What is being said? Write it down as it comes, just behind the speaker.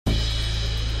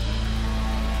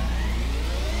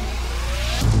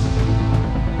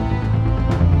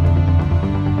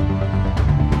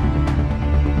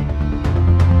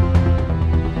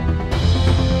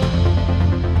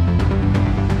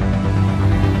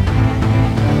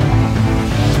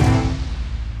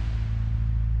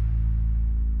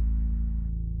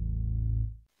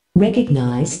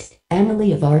Recognized,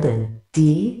 Emily of Arden,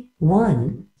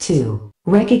 D1, 2.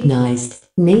 Recognized,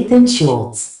 Nathan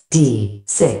Schulz,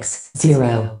 D6,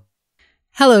 0.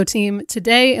 Hello, team.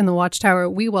 Today in the Watchtower,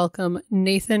 we welcome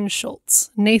Nathan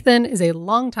Schulz. Nathan is a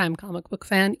longtime comic book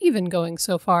fan, even going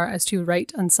so far as to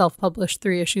write and self-publish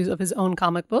 3 issues of his own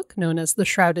comic book, known as The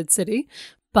Shrouded City.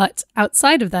 But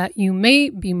outside of that, you may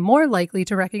be more likely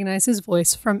to recognize his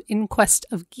voice from In Quest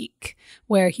of Geek,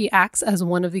 where he acts as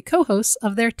one of the co-hosts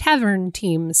of their Tavern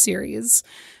Team series.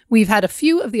 We've had a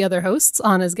few of the other hosts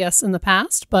on as guests in the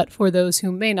past, but for those who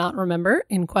may not remember,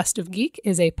 In Quest of Geek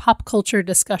is a pop culture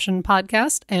discussion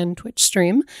podcast and Twitch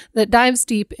stream that dives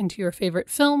deep into your favorite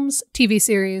films, TV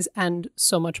series, and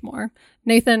so much more.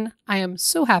 Nathan, I am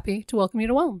so happy to welcome you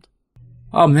to Whelmed.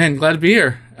 Oh man, glad to be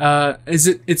here.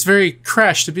 It's very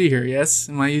Crash to be here, yes?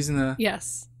 Am I using the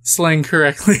slang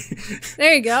correctly?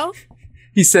 There you go.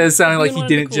 He says, sounding like he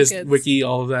didn't cool just kids. wiki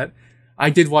all of that.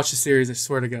 I did watch the series, I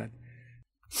swear to God.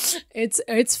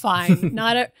 It's fine.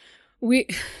 We've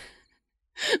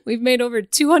made over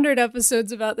 200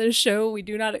 episodes about this show. We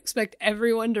do not expect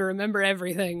everyone to remember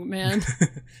everything, man.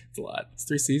 It's a lot. It's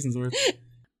 3 seasons worth.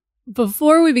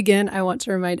 Before we begin, I want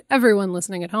to remind everyone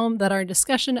listening at home that our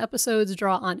discussion episodes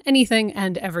draw on anything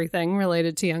and everything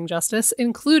related to Young Justice,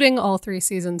 including all 3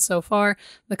 seasons so far,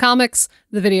 the comics,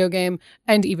 the video game,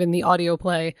 and even the audio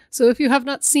play. So if you have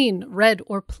not seen, read,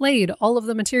 or played all of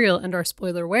the material and are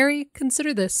spoiler wary,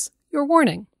 consider this your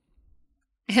warning.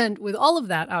 And with all of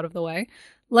that out of the way,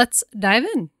 let's dive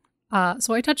in.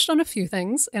 So I touched on a few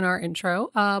things in our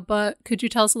intro, but could you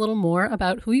tell us a little more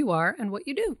about who you are and what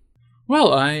you do?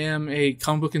 Well, I am a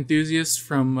comic book enthusiast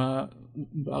from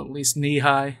about at least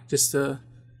knee-high. Just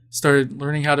started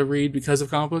learning how to read because of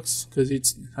comic books,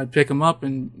 because I'd pick them up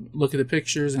and look at the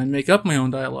pictures and make up my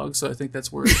own dialogue, so I think that's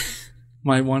where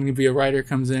my wanting to be a writer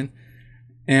comes in.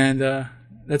 And I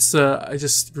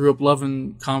just grew up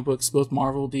loving comic books, both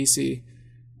Marvel, DC.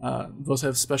 Both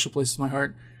have special places in my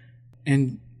heart.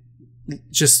 And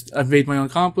I've made my own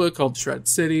comic book called Shrouded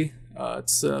City.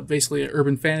 It's basically an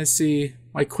urban fantasy.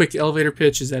 My quick elevator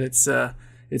pitch is that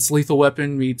it's Lethal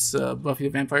Weapon meets Buffy the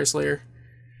Vampire Slayer.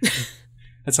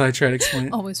 That's how I try to explain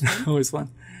it. Always fun. Always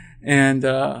fun. And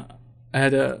I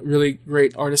had a really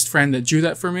great artist friend that drew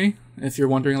that for me. If you're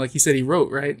wondering, like he said he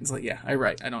wrote, right? It's like, yeah, I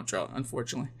write. I don't draw,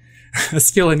 unfortunately. A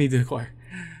skill I need to acquire.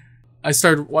 I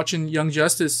started watching Young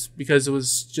Justice because it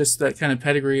was just that kind of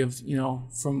pedigree of,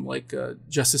 from like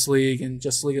Justice League and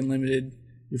Justice League Unlimited.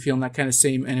 You're feeling that kind of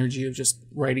same energy of just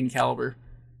writing caliber.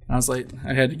 And I was like,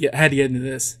 I had to get into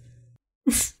this.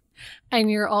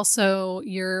 And you're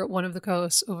one of the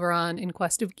co-hosts over on In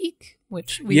Quest of Geek,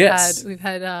 which we've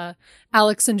had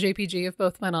Alex and JPG have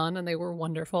both been on, and they were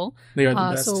wonderful. They are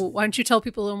the best. So why don't you tell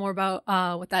people a little more about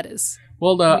what that is?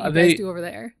 Well, what you guys do over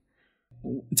there.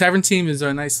 Tavern Team is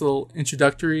a nice little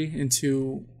introductory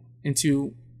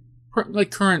into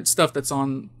like current stuff that's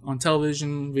on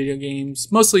television, video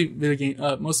games, mostly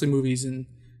movies and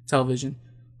television.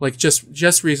 Like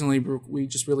just recently, we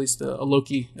just released a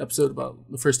Loki episode about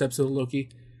the first episode of Loki,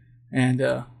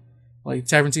 and like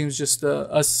Tavern Team is just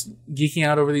us geeking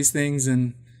out over these things,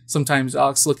 and sometimes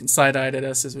Alex looking side-eyed at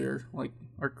us as we're like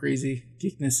our crazy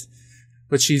geekness.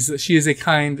 But she's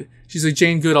a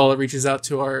Jane Goodall that reaches out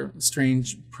to our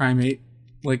strange primate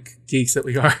like geeks that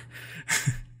we are.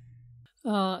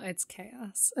 Oh, it's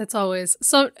chaos. It's always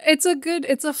so. It's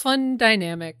a fun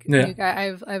dynamic. Yeah.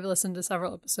 I've listened to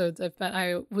several episodes.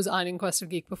 I was on In Quest of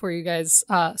Geek before you guys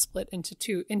split into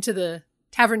the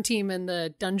Tavern Team and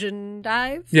the Dungeon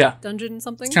Dive. Yeah, Dungeon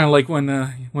something. It's kind of like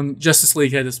when Justice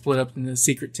League had to split up in the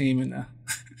secret team and.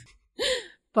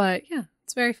 But yeah,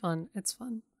 it's very fun. It's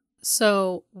fun.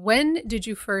 So when did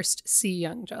you first see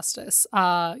Young Justice?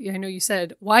 I know you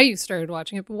said why you started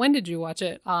watching it, but when did you watch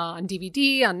it? On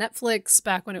DVD, on Netflix,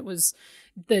 back when it was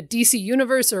the DC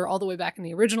Universe, or all the way back in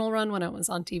the original run when it was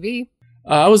on TV?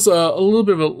 I was a little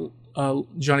bit of a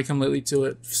Johnny-come-lately to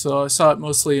it. So I saw it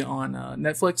mostly on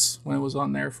Netflix when it was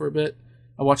on there for a bit.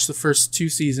 I watched the first 2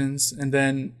 seasons, and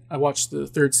then I watched the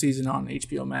 3rd season on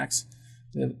HBO Max.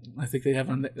 I think they have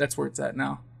that's where it's at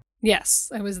now.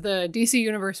 Yes, it was the DC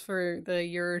Universe for the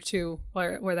year or two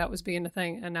where that was being a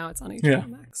thing, and now it's on HBO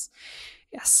Max.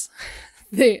 Yes.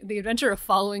 The adventure of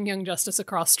following Young Justice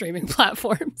across streaming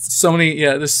platforms.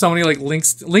 There's so many like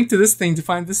links. Link to this thing to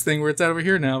find this thing where it's over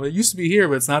here now. But it used to be here,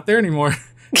 but it's not there anymore.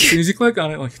 As soon as you click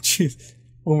on it, like, jeez,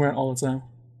 we're all the time.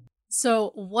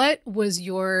 So what was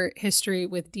your history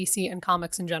with DC and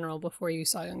comics in general before you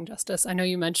saw Young Justice? I know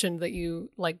you mentioned that you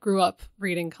grew up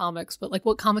reading comics, but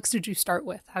what comics did you start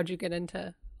with? How'd you get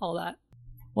into all that?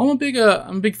 Well, I'm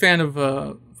a big fan of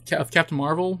Captain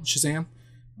Marvel, Shazam.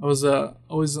 I was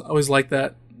always like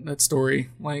that story.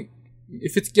 Like,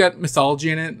 if it's got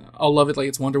mythology in it, I'll love it. Like,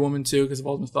 it's Wonder Woman too, because of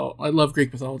all the I love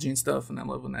Greek mythology and stuff, and I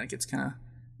love when that gets kind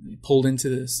of pulled into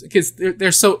this, because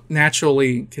they're so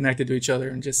naturally connected to each other,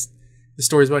 and just the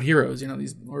stories about heroes,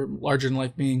 these or larger than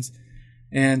life beings,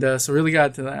 and so really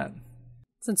got to that.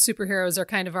 Since superheroes are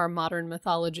kind of our modern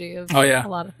mythology of a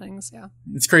lot of things, yeah.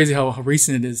 It's crazy how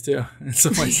recent it is too. And so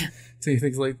like, so you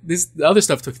think like this, the other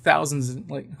stuff took hundreds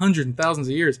and thousands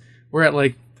of years. We're at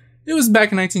like, it was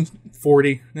back in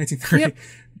 1940, 1930. Yep.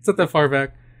 It's not that far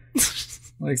back.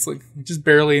 It's like just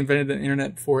barely invented the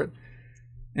internet before it.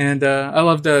 And I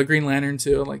loved Green Lantern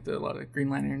too. I liked a lot of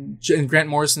Green Lantern. And Grant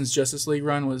Morrison's Justice League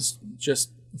run was just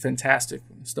fantastic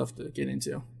stuff to get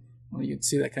into. Well, you can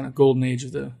see that kind of golden age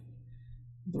of the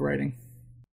writing.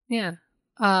 Yeah.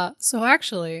 So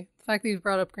actually, the fact that you've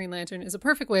brought up Green Lantern is a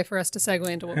perfect way for us to segue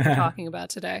into what we're talking about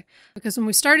today. Because when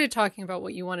we started talking about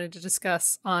what you wanted to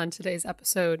discuss on today's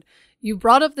episode, you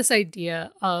brought up this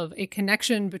idea of a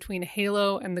connection between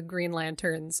Halo and the Green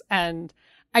Lanterns. And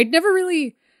I'd never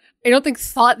really, I don't think,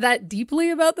 thought that deeply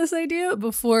about this idea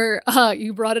before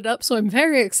you brought it up. So I'm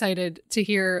very excited to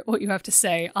hear what you have to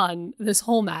say on this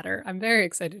whole matter. I'm very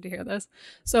excited to hear this.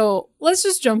 So let's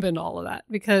just jump into all of that,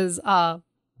 because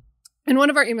in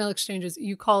one of our email exchanges,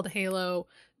 you called Halo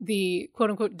the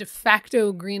quote-unquote de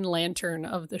facto Green Lantern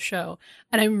of the show.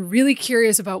 And I'm really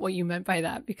curious about what you meant by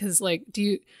that, because like,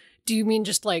 do you mean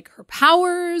just like her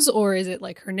powers, or is it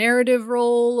like her narrative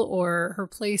role, or her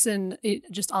place in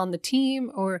it just on the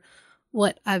team, or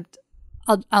what?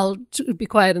 I'll be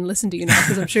quiet and listen to you now,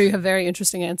 because I'm sure you have very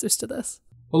interesting answers to this.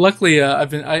 Well, luckily,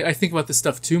 I think about this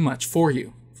stuff too much for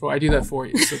you. I do that for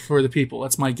you. So for the people,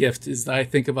 that's my gift, is that I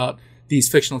think about these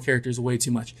fictional characters way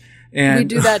too much. And we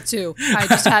do that too. I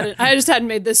just hadn't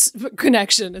made this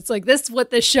connection. It's like, this is what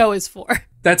this show is for.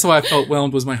 That's why I felt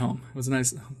Whelmed was my home. It was a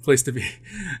nice place to be.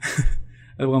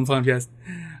 At one podcast.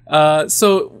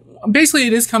 So basically,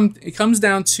 it comes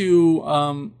down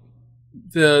to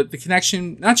the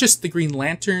connection, not just the Green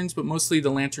Lanterns, but mostly the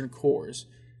Lantern Corps.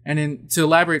 And to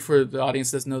elaborate for the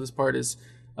audience that doesn't know this part, is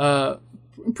a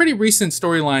pretty recent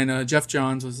storyline. Jeff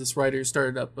Johns was this writer who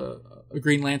started up a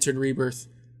Green Lantern Rebirth,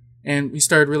 and we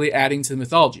started really adding to the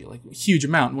mythology, like a huge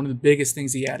amount. One of the biggest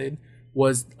things he added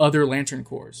was other Lantern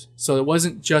Corps. So it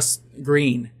wasn't just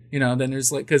green, then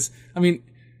there's like, because I mean,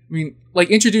 like,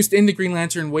 introduced into Green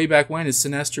Lantern way back when is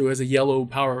Sinestro as a yellow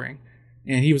power ring,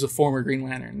 and he was a former Green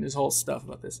Lantern. There's whole stuff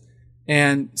about this,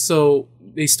 and so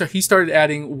he started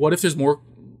adding. What if there's more?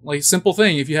 Like, simple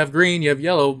thing. If you have green, you have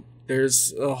yellow.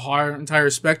 There's a whole entire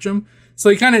spectrum. So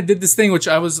he kind of did this thing, which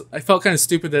I felt kind of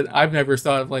stupid that I've never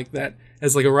thought of like that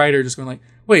as like a writer, just going like,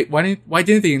 wait, why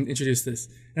didn't they introduce this?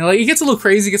 And like, it gets a little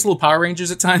crazy, it gets a little Power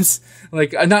Rangers at times.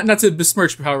 Like, not to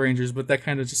besmirch Power Rangers, but that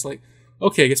kind of just like,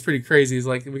 okay, it gets pretty crazy. It's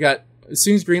like, we got, as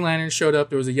soon as Green Lantern showed up,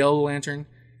 there was a yellow lantern,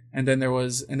 and then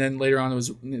later on it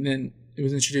was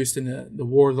introduced in the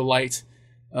War of the Light.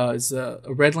 It's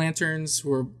red lanterns,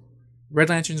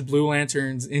 blue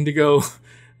lanterns, indigo,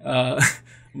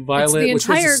 violet, it's the which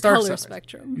was the star color side.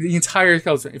 Spectrum. The entire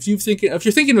color spectrum. If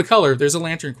you're thinking of color, there's a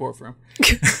Lantern Corps for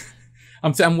them.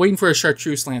 I'm waiting for a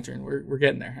chartreuse lantern. We're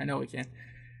getting there. I know we can.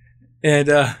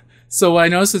 And so what I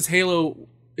noticed is Halo,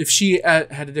 if she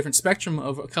had a different spectrum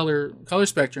of a color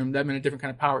spectrum, that meant a different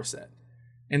kind of power set.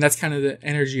 And that's kind of the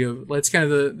energy of, that's kind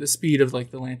of the speed of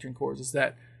like the Lantern Corps, is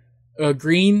that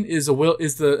green is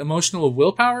the emotional of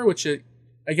willpower, which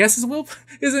I guess is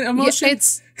an emotion. Yeah,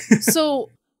 it's so,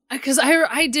 because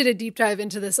I did a deep dive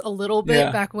into this a little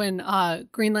bit back when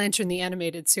Green Lantern the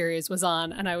animated series was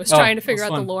on, and I was trying to figure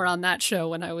out the lore on that show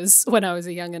when I was a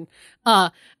youngin.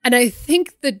 And I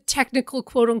think the technical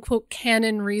quote unquote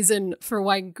canon reason for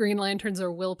why Green Lanterns are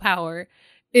willpower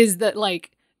is that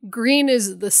like green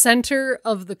is the center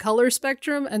of the color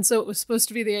spectrum, and so it was supposed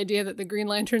to be the idea that the Green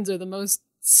Lanterns are the most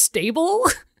stable.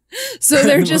 So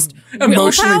they're just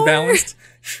emotionally balanced.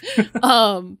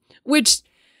 Which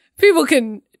people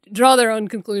can draw their own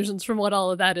conclusions from what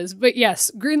all of that is. But yes,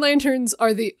 Green Lanterns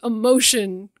are the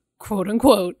emotion, quote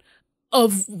unquote,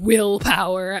 of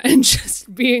willpower and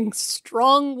just being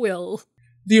strong will.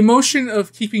 The emotion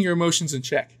of keeping your emotions in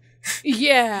check.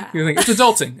 Yeah. It's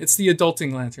adulting. It's the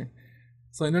adulting lantern.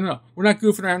 It's like, no. We're not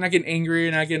goofing around. We're not getting angry.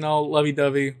 We're not getting all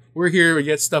lovey-dovey. We're here. We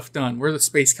get stuff done. We're the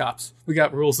space cops. We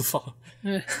got rules to follow.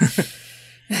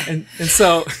 and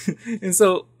so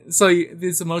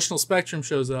this emotional spectrum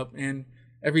shows up, and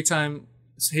every time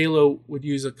Halo would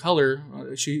use a color,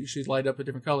 she'd light up a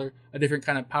different color, a different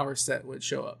kind of power set would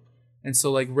show up. And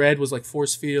so like red was like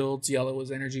force fields, yellow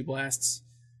was energy blasts,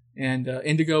 and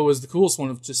indigo was the coolest one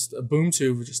of just a boom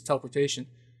tube, just teleportation.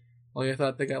 Like I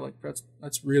thought they got like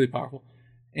that's really powerful,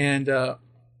 and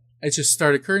it just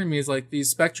started occurring to me is like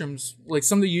these spectrums, like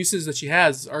some of the uses that she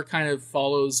has are kind of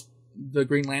follows the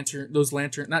Green Lantern,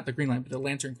 not the Green Lantern, but the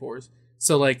Lantern cores.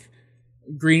 So like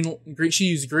green, she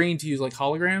used green to use like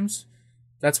holograms.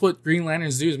 That's what Green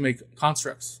Lanterns do, is make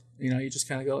constructs. You know, you just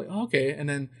kind of go like, oh, okay. And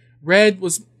then red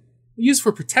was used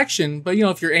for protection, but you know,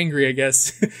 if you're angry, I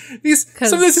guess.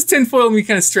 Some of this is tinfoil and me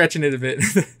kind of stretching it a bit.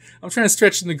 I'm trying to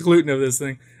stretch the gluten of this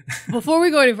thing. Before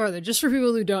we go any further, just for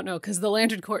people who don't know, because the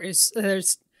Lantern Core is,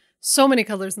 there's so many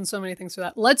colors and so many things for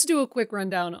that. Let's do a quick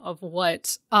rundown of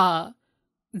what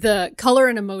the color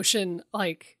and emotion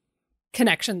like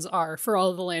connections are for all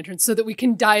of the lanterns, so that we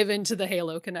can dive into the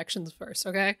Halo connections first.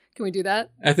 Okay, can we do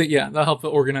that? I think that'll help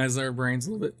organize our brains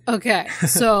a little bit. Okay,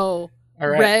 so all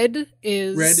right. Red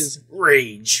is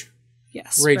rage.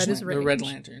 Yes, red is rage. The Red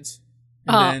Lanterns.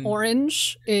 And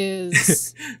orange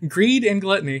is greed and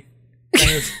gluttony.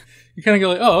 You kind of go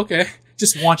like, oh, okay,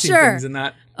 just wanting things and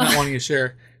not wanting to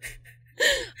share.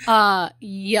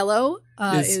 Yellow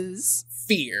is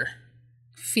fear,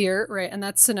 right? And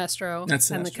that's Sinestro.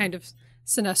 And the kind of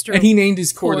Sinestro. And he named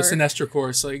his core the Sinestro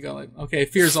core, so you go like, okay,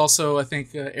 fear is also, I think,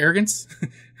 arrogance.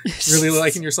 Really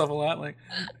liking yourself a lot. Like,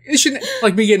 it should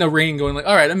like me getting a ring going like,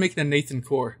 all right, I'm making a Nathan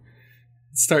core.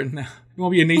 It's starting now. You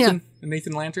want to be a Nathan? Yeah. A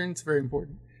Nathan Lantern? It's very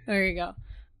important. There you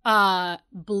go.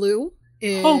 Blue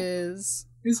is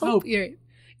hope.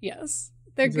 Yes.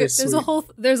 They're good.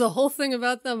 There's a whole thing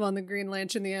about them on the Green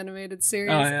Lantern the animated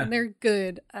series, and they're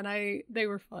good, and they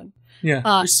were fun. Yeah,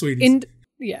 they're sweeties.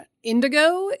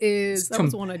 Indigo is that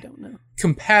was one I don't know.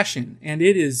 Compassion, and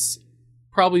it is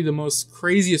probably the most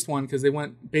craziest one because they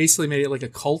basically made it like a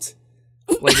cult.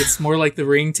 Like it's more like the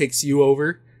ring takes you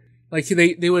over. Like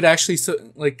they would actually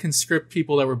like conscript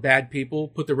people that were bad people,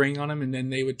 put the ring on them, and then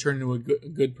they would turn into a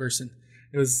good person.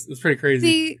 It was pretty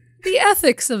crazy. The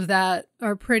ethics of that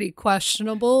are pretty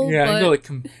questionable. Yeah, but... I go like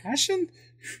compassion.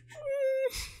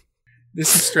 There's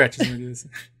some stretches into this.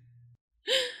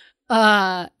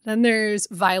 Then there's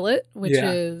Violet, which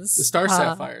is the Star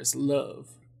Sapphires. Love.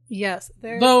 Yes,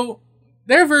 though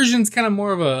their version's kind of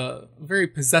more of a very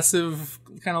possessive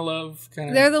kind of love.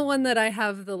 They're the one that I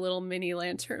have the little mini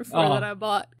lantern for that I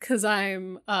bought because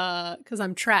I'm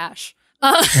trash.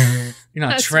 You're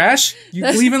not trash. You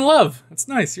believe in love. That's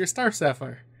nice. You're a Star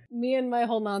Sapphire. Me and my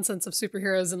whole nonsense of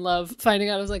superheroes and love, finding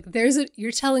out I was like,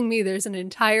 you're telling me there's an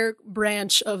entire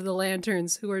branch of the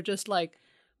Lanterns who are just like,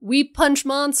 we punch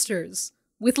monsters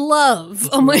with love.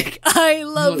 I'm like, I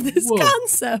love this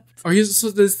concept.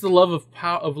 So there's the love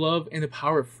of love and the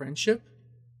power of friendship.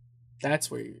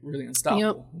 That's where you're really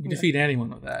unstoppable. You can defeat anyone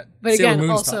with that. But Sailor again,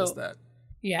 Moon's taught us that.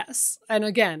 Yes. And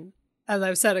again, as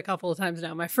I've said a couple of times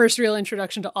now, my first real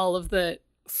introduction to all of the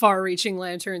far-reaching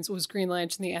lanterns was Green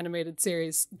Lantern, the animated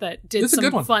series that did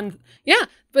some fun. Yeah,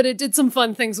 but it did some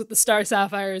fun things with the Star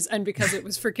Sapphires, and because it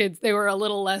was for kids, they were a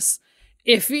little less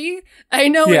iffy. I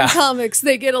know in comics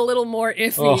they get a little more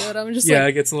iffy, but I'm just like,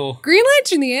 it gets a little. Green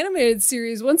Lantern, the animated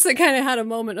series, once they kind of had a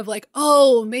moment of like,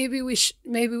 oh, maybe we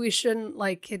shouldn't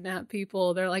like kidnap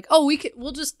people. They're like, oh,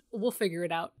 we'll figure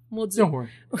it out. Don't worry.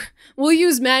 We'll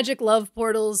use magic love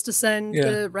portals to send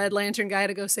the Red Lantern guy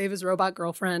to go save his robot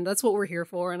girlfriend. That's what we're here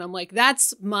for. And I'm like,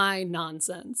 that's my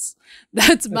nonsense.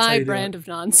 That's my brand of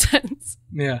nonsense.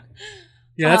 Yeah.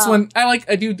 Yeah, that's when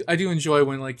I do enjoy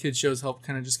when like kids shows help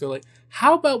kind of just go like,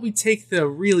 how about we take the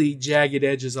really jagged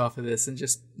edges off of this and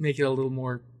just make it a little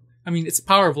more. I mean, it's the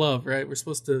power of love, right? We're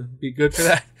supposed to be good for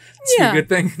that. It's a good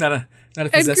thing, not a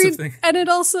possessive thing. And it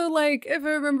also, like, if I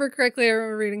remember correctly, I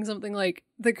remember reading something like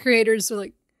the creators were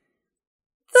like,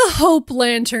 the Hope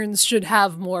Lanterns should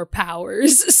have more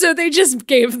powers. So they just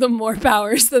gave them more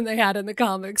powers than they had in the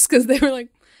comics because they were like,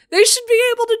 they should be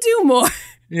able to do more.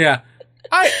 Yeah.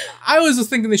 I was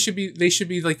thinking they should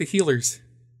be like the healers.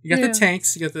 You got the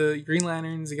tanks, you got the Green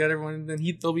Lanterns, you got everyone, then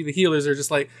they'll be the healers. They're just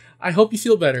like, I hope you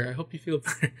feel better. I hope you feel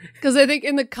better. Because I think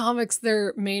in the comics,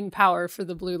 their main power for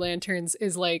the Blue Lanterns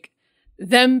is like,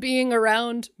 them being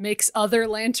around makes other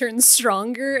lanterns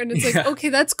stronger. And it's like, okay,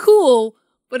 that's cool,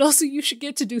 but also you should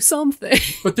get to do something.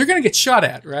 But they're going to get shot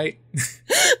at, right?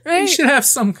 Right? You should have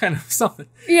some kind of something.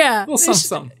 Yeah. Well,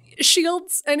 something.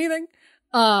 Shields, anything.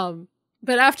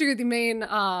 But after the main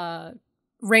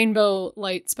rainbow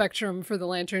light spectrum for the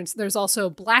lanterns, there's also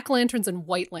black lanterns and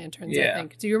white lanterns, I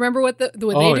think. Do you remember what they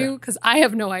do? Because I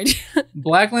have no idea.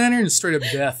 Black lantern is straight up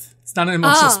death. It's not an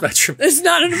emotional spectrum. It's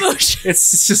not an emotion.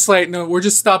 It's just like, no, we're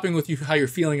just stopping with you how you're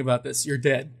feeling about this. You're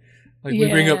dead. Like we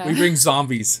bring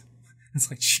zombies. It's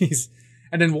like, jeez.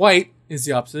 And then white is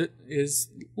the opposite, is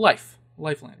life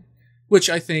lantern, which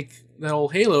I think that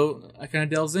old Halo kind of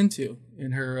delves into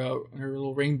in her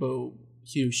little rainbow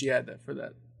hue she had for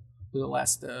the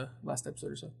last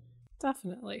episode or so.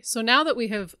 Definitely. So now that we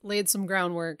have laid some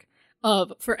groundwork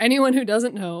for anyone who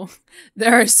doesn't know,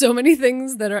 there are so many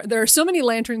things there are so many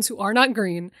lanterns who are not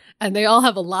green, and they all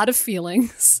have a lot of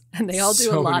feelings, and they all do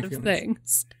So a lot many of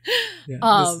feelings. things. Yeah,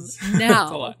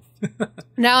 Now, a lot.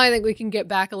 now I think we can get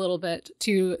back a little bit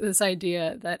to this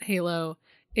idea that Halo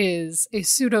is a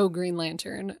pseudo Green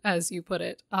Lantern, as you put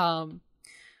it. So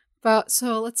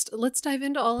let's dive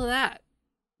into all of that.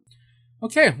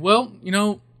 Okay, well,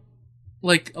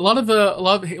 like a lot of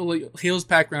Halo's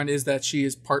background is that she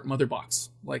is part mother box.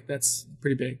 Like that's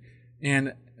pretty big,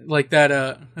 and like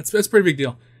that's a pretty big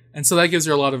deal. And so that gives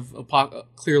her a lot of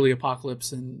clearly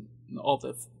apocalypse and all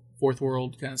the fourth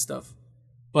world kind of stuff.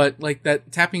 But like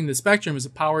that tapping the spectrum is a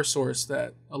power source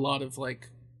that a lot of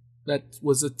that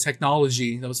was a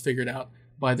technology that was figured out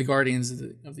by the Guardians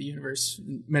of the Universe,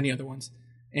 and many other ones,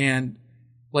 and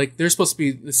like they're supposed to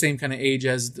be the same kind of age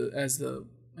as the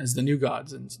new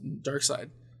gods and Darkseid.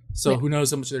 So who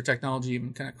knows how much of their technology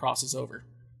even kind of crosses over.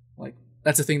 Like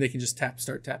that's a thing they can just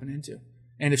start tapping into.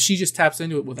 And if she just taps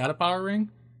into it without a power ring,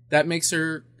 that makes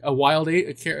her a wild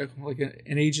like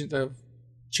an agent of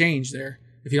change there.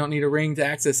 If you don't need a ring to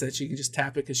access it, she can just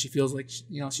tap it because she feels like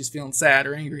she's feeling sad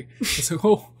or angry. It's like,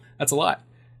 oh, that's a lot.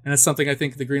 And that's something I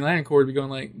think the Green Lantern Corps would be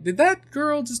going like, did that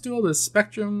girl just do all this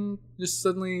spectrum, just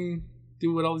suddenly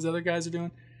do what all these other guys are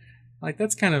doing? Like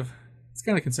that's kind of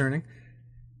concerning,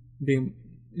 being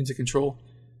into control.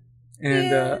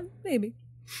 And maybe.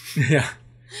 Yeah.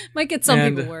 Might get some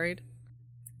people worried.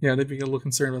 Yeah, they'd be a little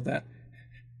concerned about that.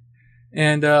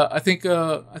 And I think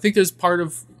there's part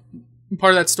of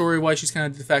that story why she's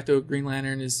kind of de facto Green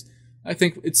Lantern is I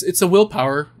think it's a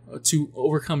willpower to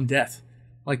overcome death.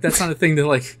 Like that's not a thing to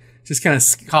like just kind of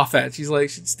scoff at. She's like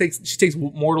she takes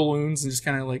mortal wounds and just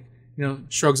kind of like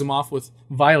shrugs them off with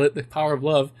Violet, the power of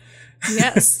love.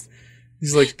 Yes.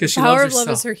 He's like, because she loves power of herself.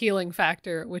 love is her healing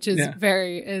factor, which is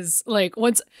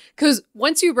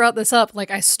once you brought this up,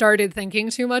 like I started thinking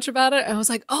too much about it. I was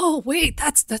like, oh wait,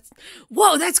 that's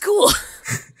whoa, that's cool.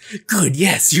 Good,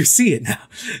 yes, you see it now.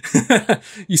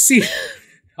 You see it.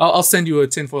 I'll send you a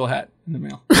tinfoil hat in the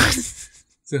mail.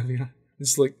 So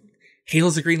it's like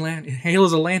Halo's a Green Lantern.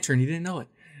 Halo's a lantern. You didn't know it.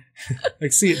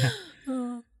 Like see it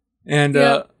now. And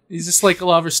it's just like a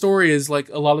lot of her story is like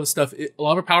a lot of stuff. A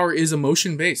lot of her power is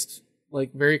emotion based.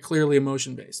 Like very clearly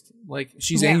emotion based. Like if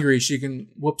she's angry, she can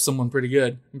whoop someone pretty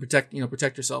good and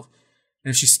protect herself.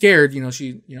 And if she's scared,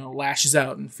 she lashes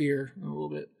out in fear a little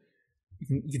bit.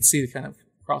 You can see the kind of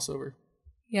crossover.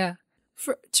 Yeah.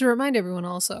 To remind everyone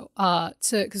also,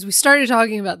 because we started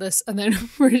talking about this and then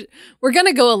we're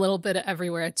gonna go a little bit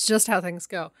everywhere. It's just how things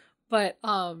go. But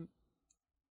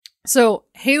so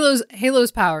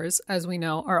Halo's powers, as we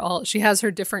know, she has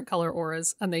her different color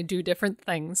auras and they do different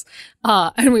things.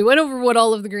 And we went over what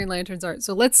all of the Green Lanterns are.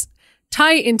 So let's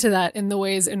tie into that in the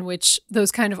ways in which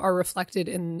those kind of are reflected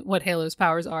in what Halo's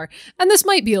powers are. And this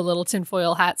might be a little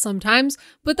tinfoil hat sometimes,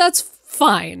 but that's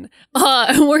fine.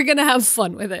 We're going to have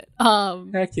fun with it.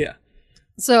 Heck yeah.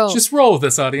 So just roll with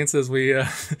this, audience, as we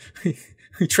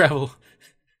travel.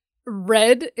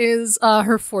 Red is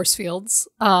her force fields,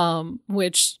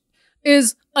 which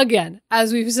is, again,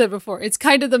 as we've said before, it's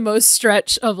kind of the most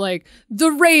stretch of like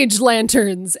the rage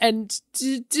lanterns and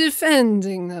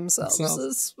defending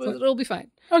themselves. It'll be fine.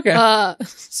 Okay.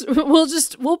 So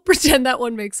we'll pretend that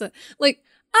one makes sense. Like,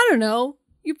 I don't know.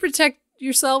 You protect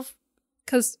yourself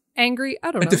because angry.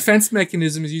 I don't know. A defense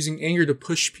mechanism is using anger to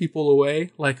push people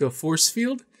away, like a force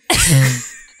field. Okay.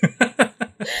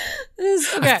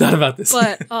 I've thought about this.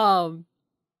 But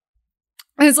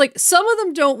it's like some of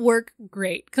them don't work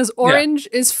great because orange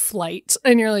is flight,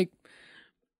 and you're like,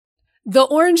 the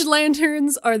orange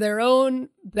lanterns are their own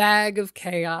bag of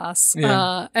chaos.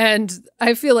 Yeah. And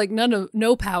I feel like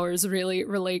no powers really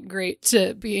relate great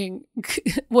to being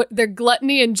what their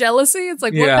gluttony and jealousy. It's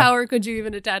like, what power could you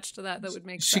even attach to that would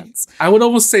make sense? I would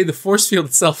almost say the force field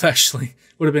itself actually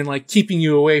would have been like keeping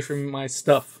you away from my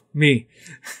stuff. Me.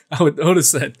 I would have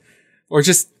said. Or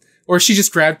she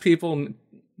just grabbed people and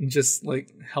just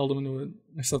like held them into it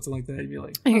or something like that. You'd be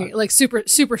like, like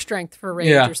super strength for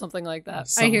rage or something like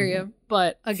that. I hear you.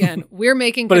 But again, we're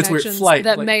making connections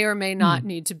that may or may not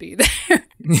need to be there.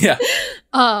 Yeah.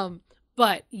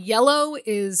 But yellow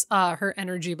is her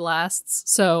energy blasts,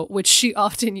 so which she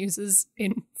often uses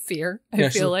in fear. I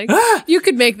feel like you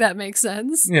could make that make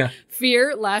sense. Yeah.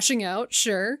 Fear, lashing out,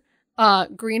 sure.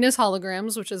 Green is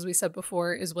holograms, which, as we said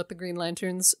before, is what the Green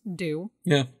Lanterns do.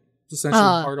 Yeah, it's essentially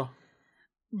hard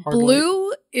blue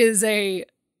light. Is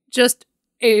just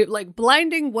a like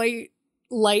blinding white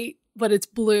light, but it's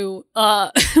blue.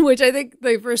 Which I think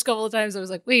the first couple of times I was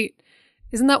like, wait,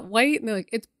 isn't that white? And they're like,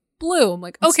 it's blue. I'm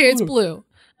like, okay, it's blue.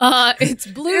 It's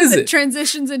blue that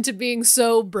transitions into being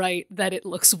so bright that it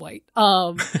looks white.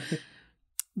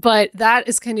 But that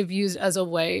is kind of used as a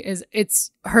way,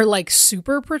 it's her like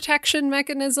super protection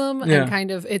mechanism, and kind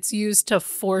of it's used to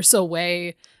force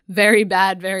away very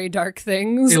bad, very dark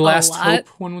things. A last hope,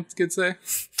 one could say.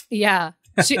 Yeah,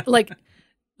 she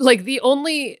she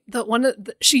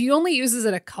only uses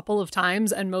it a couple of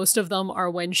times, and most of them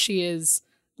are when she is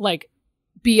like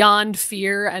beyond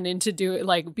fear and into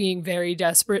being very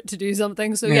desperate to do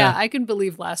something. So yeah, I can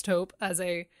believe last hope as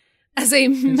a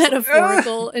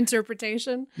metaphorical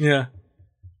interpretation. Yeah.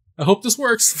 I hope this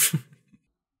works.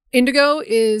 Indigo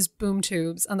is boom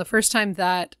tubes, and the first time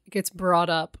that gets brought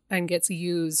up and gets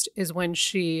used is when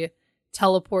she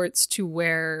teleports to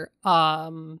where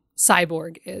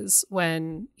Cyborg is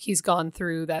when he's gone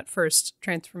through that first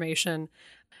transformation.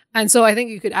 And so I think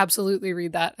you could absolutely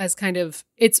read that as kind of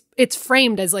it's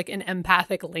framed as like an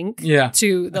empathic link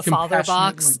to the father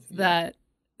box that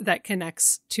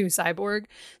connects to Cyborg.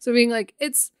 So being like,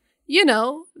 it's,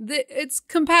 it's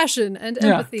compassion and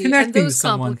empathy and those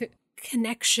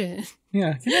connection.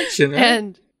 Yeah, connection.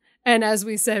 Right? And as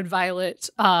we said, Violet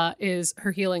is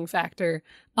her healing factor.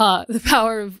 The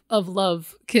power of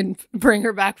love can bring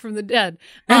her back from the dead.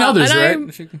 And others,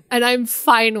 right? And I'm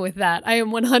fine with that. I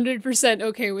am 100%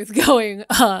 okay with going,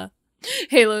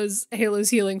 Halo's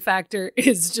healing factor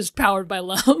is just powered by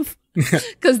love.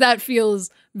 Because that feels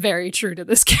very true to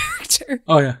this character.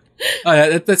 Oh yeah,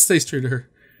 that stays true to her.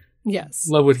 Yes,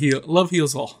 love would heal. Love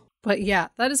heals all. But yeah,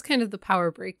 that is kind of the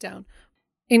power breakdown.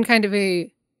 In kind of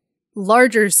a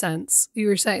larger sense, you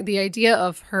were saying the idea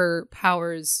of her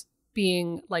powers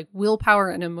being like willpower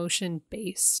and emotion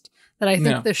based. That I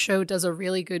think the show does a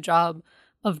really good job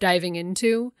of diving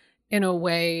into in a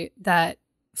way that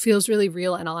feels really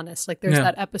real and honest. Like there's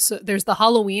that episode. There's the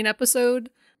Halloween episode.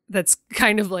 That's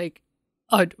kind of like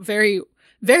a very,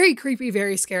 very creepy,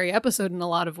 very scary episode in a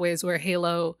lot of ways, where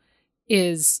Halo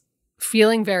is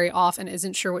feeling very off and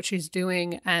isn't sure what she's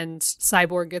doing, and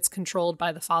Cyborg gets controlled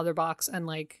by the father box and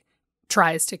like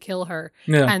tries to kill her.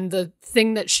 Yeah. And the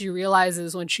thing that she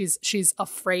realizes when she's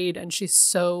afraid and she's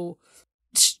so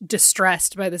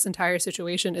distressed by this entire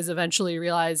situation is eventually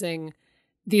realizing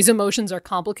these emotions are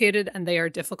complicated and they are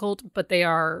difficult, but they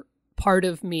are part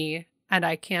of me. And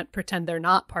I can't pretend they're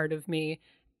not part of me.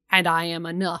 And I am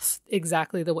enough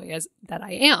exactly the way as that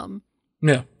I am.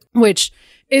 Yeah. Which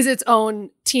is its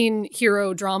own teen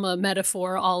hero drama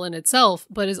metaphor all in itself,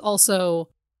 but is also,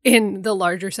 in the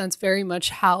larger sense, very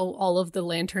much how all of the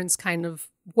lanterns kind of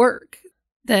work.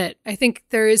 That I think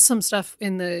there is some stuff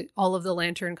in all of the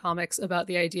Lantern comics about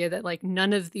the idea that like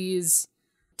none of these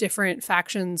different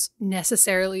factions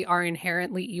necessarily are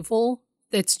inherently evil.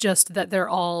 It's just that they're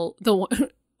all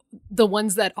the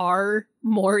ones that are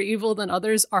more evil than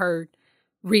others are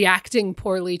reacting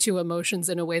poorly to emotions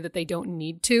in a way that they don't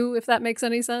need to, if that makes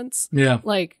any sense. Yeah.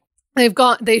 Like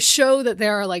they show that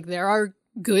there are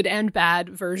good and bad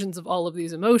versions of all of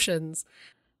these emotions.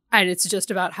 And it's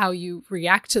just about how you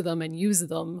react to them and use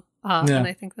them. And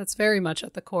I think that's very much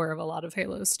at the core of a lot of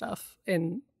Halo stuff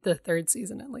in the third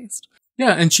season, at least.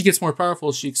 Yeah. And she gets more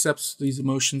powerful. She accepts these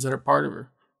emotions that are part of her.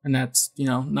 And that's,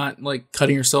 not like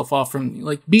cutting yourself off from,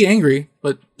 like, be angry,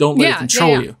 but don't let it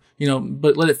control you,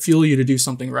 but let it fuel you to do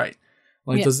something right.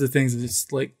 Like, those are the things that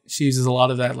it's like, she uses a lot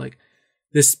of that. Like,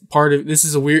 this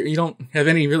is a weird, you don't have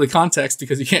any really context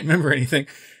because you can't remember anything.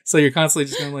 So you're constantly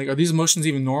just going like, are these emotions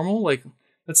even normal? Like,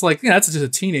 that's like, that's just a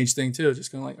teenage thing too.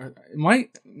 Just going like, am I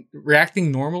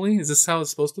reacting normally? Is this how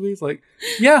it's supposed to be? It's like,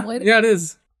 it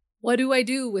is. What do I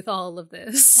do with all of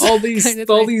this? All these, kind of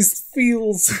all these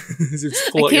feels.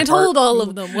 I can't hold all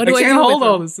of them. What do I do? I can't hold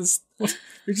all this. They're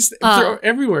just they're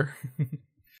everywhere.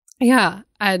 Yeah,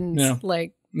 and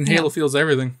Halo feels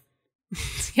everything.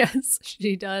 Yes,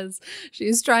 she does.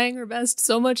 She's trying her best.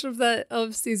 So much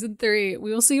of season 3.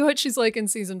 We will see what she's like in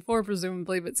season 4,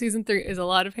 presumably. But season 3 is a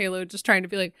lot of Halo just trying to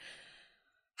be like,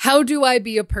 how do I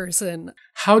be a person?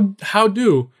 How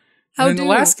do? And the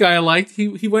last guy I liked,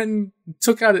 he went and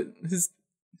took out his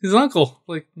uncle,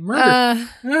 like murder.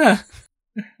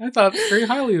 I thought very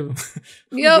highly of him.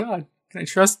 Yep. God, can I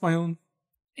trust my own?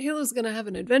 Halo's gonna have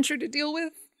an adventure to deal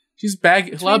with. She's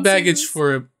a lot of baggage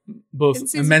for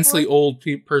both immensely old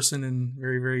person and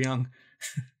very, very young.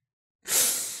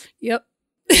 Yep.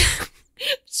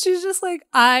 She's just like,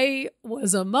 I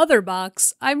was a mother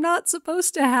box. I'm not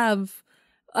supposed to have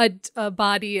a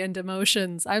body and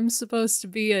emotions. I'm supposed to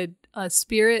be a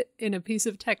spirit in a piece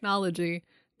of technology.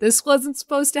 This wasn't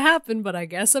supposed to happen, but I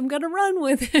guess I'm gonna run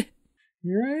with it.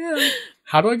 Here I am.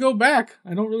 How do I go back?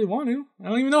 I don't really want to. I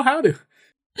don't even know how to.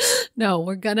 No,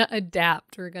 we're going to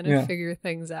adapt. We're going to figure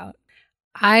things out.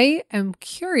 I am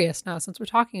curious now, since we're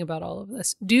talking about all of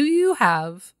this, do you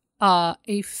have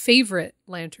a favorite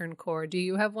Lantern Corps? Do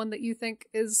you have one that you think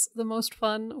is the most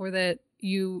fun or that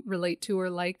you relate to or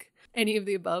like? Any of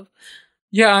the above?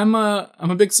 Yeah, I'm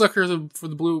a big sucker for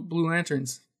the Blue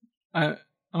Lanterns. I'm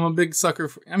a big sucker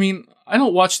for. I mean, I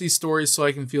don't watch these stories so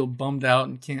I can feel bummed out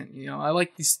and can't. I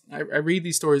like these. I read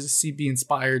these stories to be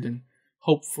inspired and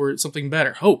hope for something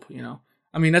better. Hope.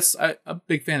 I mean, I'm a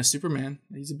big fan of Superman.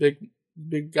 He's a big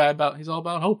guy he's all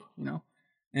about hope.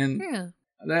 And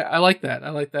I like that. I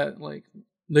like that. Like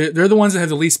they're the ones that have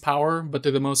the least power, but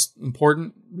they're the most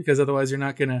important because otherwise you're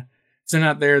not gonna. If they're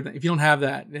not there, if you don't have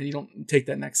that, then you don't take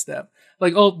that next step.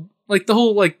 The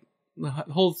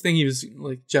whole thing he was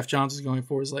like Jeff Johns was going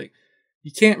for is like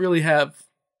you can't really have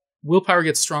willpower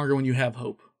gets stronger when you have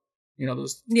hope.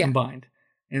 Those combined,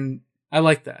 and I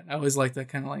like that. I always like that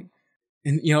kind of like,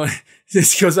 and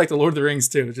this goes back to Lord of the Rings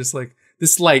too. Just like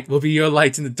this light will be your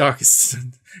light in the darkest.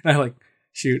 And I like.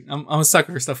 Shoot, I'm a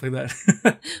sucker for stuff like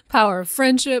that. Power of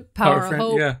friendship, power of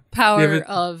hope, power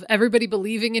of everybody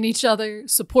believing in each other,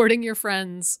 supporting your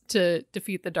friends to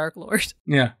defeat the Dark Lord.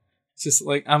 Yeah, it's just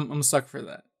like I'm a sucker for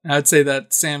that. I'd say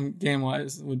that Sam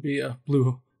game-wise would be a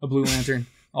blue Lantern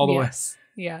all the way.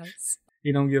 Yes.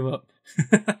 You don't give up.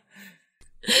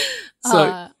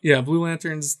 So Blue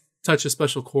Lanterns touch a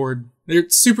special chord. They're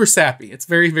super sappy. It's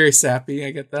very, very sappy.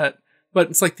 I get that, but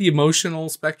it's like the emotional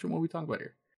spectrum. What are we talking about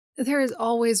here? There is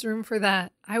always room for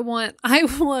that. I want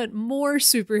more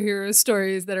superhero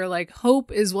stories that are like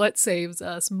hope is what saves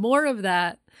us. More of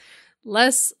that.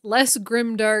 Less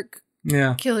grimdark.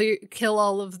 Yeah. Kill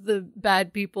all of the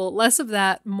bad people. Less of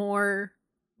that.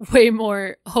 Way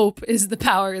more hope is the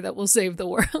power that will save the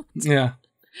world. Yeah.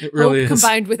 It really hope is.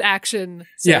 Combined with action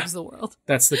saves the world.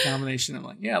 That's the combination. I'm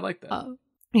like, I like that.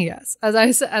 Yes. As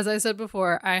I said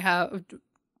before, I have.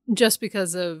 Just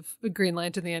because of Green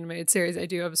Lantern, the animated series, I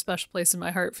do have a special place in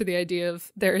my heart for the idea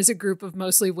of there is a group of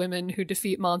mostly women who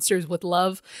defeat monsters with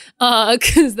love,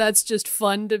 because that's just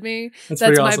fun to me.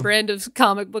 That's my awesome. Brand of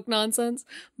comic book nonsense.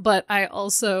 But I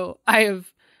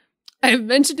have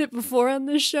mentioned it before on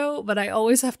this show, but I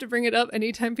always have to bring it up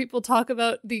anytime people talk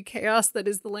about the chaos that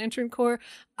is the Lantern Corps.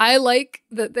 I like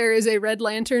that there is a Red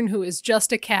Lantern who is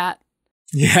just a cat.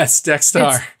 Yes,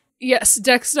 Dexter. Yes,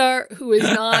 Dexter, who is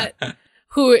not...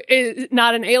 who is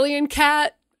not an alien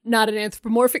cat, not an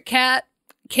anthropomorphic cat,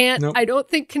 I don't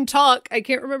think can talk. I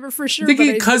can't remember for sure. I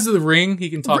think because of the ring, he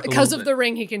can talk. Because of the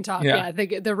ring, he can talk. Yeah, I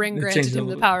think the ring granted him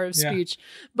the power of speech.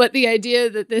 But the idea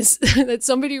that that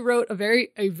somebody wrote a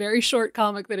very short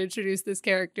comic that introduced this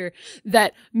character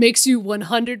that makes you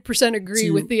 100%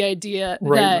 agree with the idea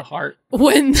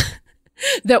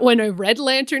that when a Red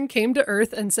Lantern came to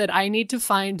Earth and said, I need to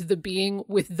find the being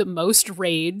with the most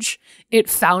rage, it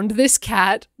found this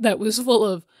cat that was full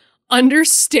of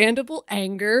understandable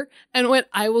anger and went,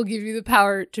 I will give you the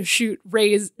power to shoot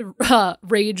rage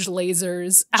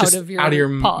lasers out of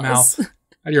your paws. Mouth. Out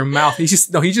of your mouth. He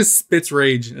just spits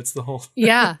rage. That's the whole.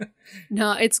 Yeah.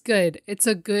 No, it's good. It's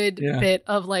a good bit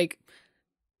of like,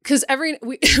 because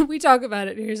we talk about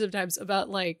it here sometimes about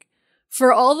like,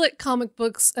 for all that comic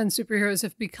books and superheroes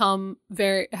have become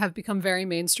very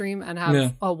mainstream and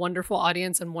have a wonderful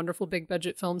audience and wonderful big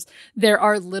budget films, there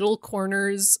are little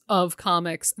corners of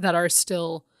comics that are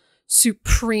still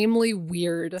supremely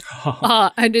weird.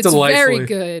 And it's very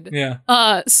good.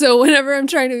 Yeah. So whenever I'm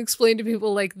trying to explain to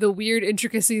people like the weird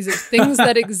intricacies of things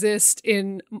that exist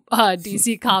in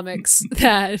DC Comics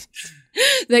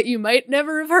that you might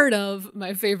never have heard of,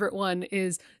 my favorite one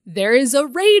is there is a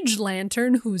Rage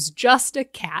Lantern who's just a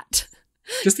cat.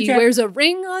 He wears a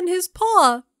ring on his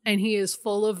paw and he is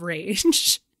full of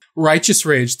rage. Righteous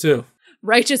rage too.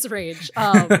 Righteous rage.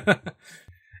 Yeah,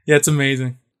 it's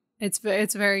amazing. It's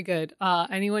very good.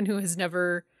 Anyone who has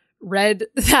never read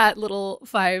that little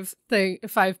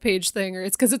 5-page thing, or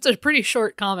it's because it's a pretty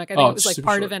short comic. I think it was like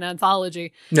part of an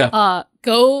anthology. Yeah.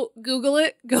 Go Google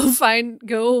it. Go find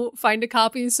a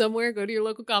copy somewhere. Go to your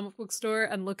local comic book store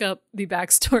and look up the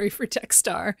backstory for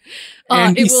Techstar.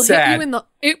 And it will sad. hit you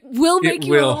it will make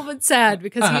you a little bit sad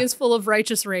because he is full of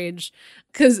righteous rage.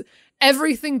 Because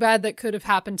everything bad that could have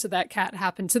happened to that cat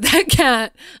happened to that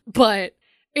cat. But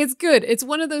it's good. It's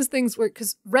one of those things where,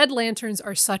 because Red Lanterns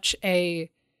are such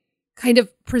a kind of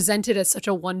presented as such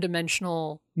a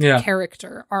one-dimensional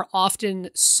character, are often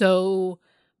so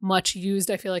much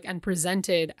used, I feel like, and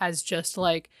presented as just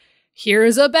like,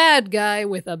 here's a bad guy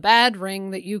with a bad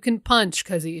ring that you can punch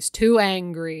because he's too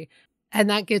angry. And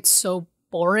that gets so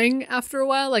boring after a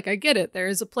while. Like, I get it. There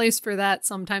is a place for that.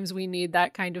 Sometimes we need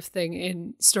that kind of thing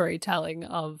in storytelling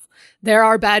of there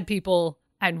are bad people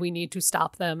and we need to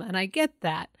stop them. And I get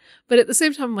that. But at the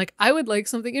same time, I'm like, I would like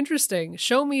something interesting.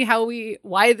 Show me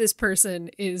why this person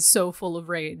is so full of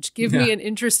rage. Give me an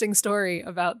interesting story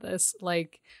about this.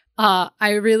 Like,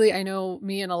 I know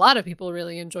me and a lot of people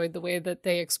really enjoyed the way that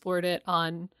they explored it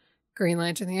on Green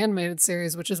Lantern, the animated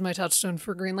series, which is my touchstone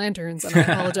for Green Lanterns. And I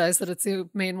apologize that it's the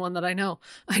main one that I know.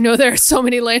 I know there are so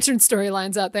many Lantern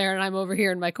storylines out there, and I'm over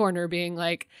here in my corner being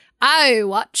like, I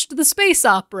watched the space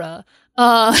opera.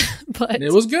 But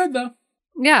it was good though.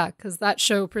 Yeah, because that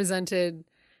show presented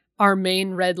our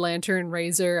main Red Lantern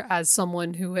Razor as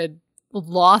someone who had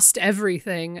lost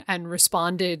everything and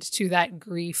responded to that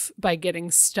grief by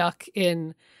getting stuck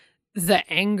in the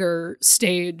anger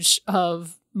stage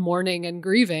of mourning and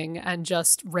grieving, and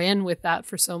just ran with that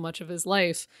for so much of his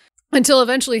life, until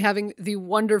eventually having the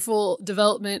wonderful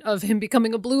development of him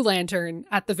becoming a Blue Lantern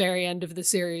at the very end of the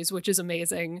series, which is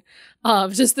amazing.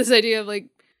 Just this idea of like,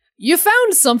 you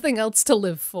found something else to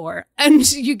live for, and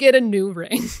you get a new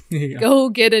ring. Go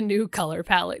get a new color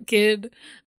palette, kid.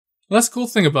 Well, that's the cool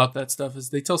thing about that stuff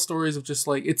is they tell stories of just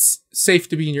like, it's safe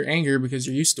to be in your anger because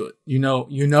you're used to it. You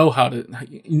know how to,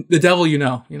 the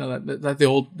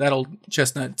devil, that old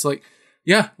chestnut. It's like,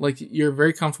 yeah, like you're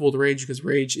very comfortable with rage because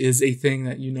rage is a thing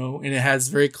that you know, and it has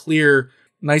very clear,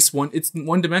 nice one. It's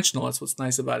one dimensional. That's what's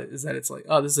nice about it, is that it's like,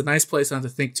 oh, this is a nice place. I don't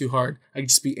have to think too hard. I can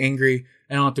just be angry.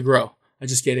 I don't have to grow. I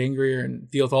just get angrier and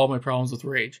deal with all my problems with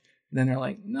rage. And then they're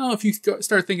like, no, if you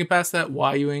start thinking past that, why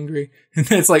are you angry? And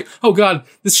then it's like, oh God,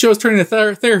 this show's turning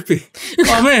into therapy.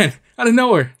 Oh man, out of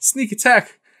nowhere, sneak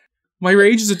attack. My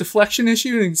rage is a deflection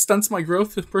issue and it stunts my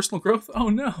growth, personal growth. Oh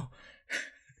no.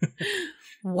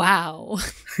 Wow.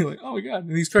 You're like, oh my God,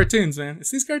 these cartoons, man.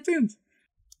 It's these cartoons.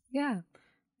 Yeah.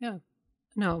 Yeah.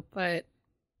 No, but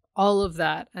all of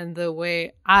that and the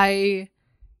way I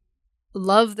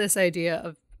love this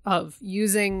idea of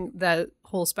using that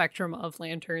whole spectrum of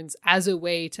lanterns as a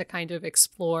way to kind of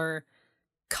explore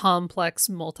complex,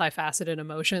 multifaceted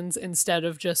emotions instead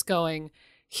of just going,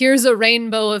 here's a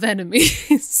rainbow of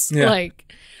enemies. Yeah.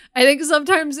 Like, I think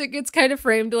sometimes it gets kind of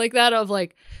framed like that of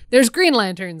like, there's Green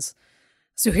Lanterns.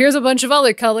 So here's a bunch of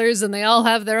other colors and they all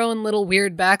have their own little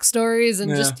weird backstories and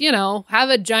just, have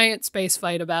a giant space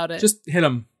fight about it. Just hit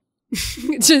them.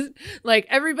 Just like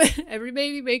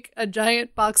everybody make a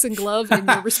giant boxing glove in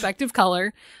your respective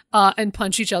color and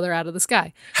punch each other out of the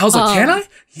sky. How's it? Can I?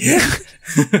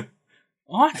 Yeah.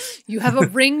 On. You have a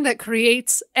ring that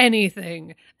creates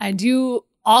anything, and you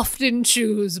often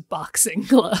choose boxing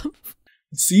glove.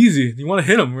 It's easy. You want to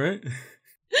hit them, right?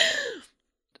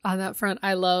 On that front,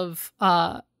 I love.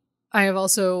 I have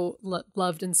also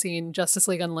loved and seen Justice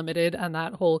League Unlimited and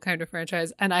that whole kind of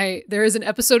franchise. And there is an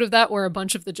episode of that where a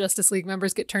bunch of the Justice League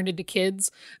members get turned into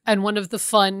kids. And one of the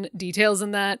fun details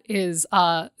in that is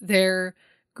their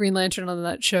Green Lantern on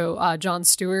that show, Jon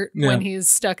Stewart, when he's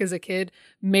stuck as a kid,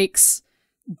 makes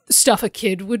stuff a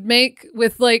kid would make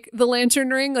with like the lantern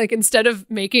ring. Like instead of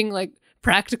making like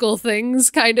practical things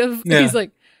kind of, he's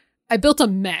like, I built a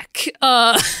mech.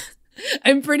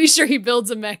 I'm pretty sure he builds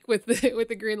a mech with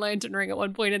the Green Lantern ring at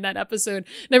one point in that episode.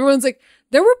 And everyone's like,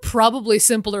 there were probably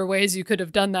simpler ways you could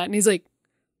have done that. And he's like,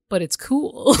 but it's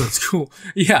cool. It's cool.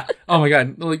 Yeah. Oh my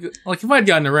God. Like if I'd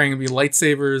gotten a ring, it'd be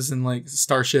lightsabers and like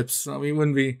starships. I mean, it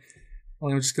wouldn't be,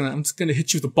 well, I'm just gonna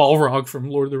hit you with a Balrog from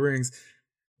Lord of the Rings.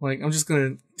 Like, I'm just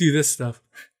gonna do this stuff.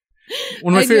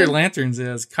 One of my favorite lanterns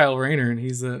is Kyle Rayner, and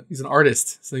he's an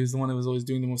artist. So he's the one that was always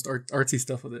doing the most artsy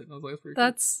stuff with it. And I was like, that's pretty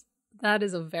cool. That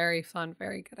is a very fun,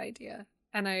 very good idea.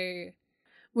 And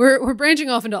we're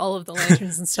branching off into all of the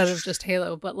lanterns instead of just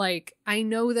Halo, but like I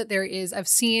know that there is I've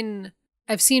seen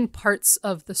parts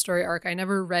of the story arc. I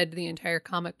never read the entire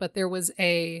comic, but there was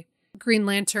a Green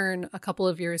Lantern a couple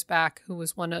of years back who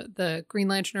was one of the Green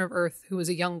Lantern of Earth who was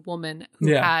a young woman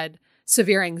who had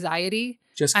severe anxiety.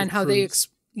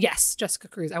 Yes, Jessica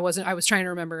Cruz. I was trying to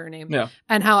remember her name. Yeah.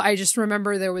 And how I just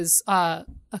remember there was a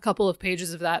couple of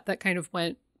pages of that kind of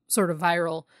went sort of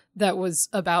viral that was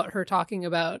about her talking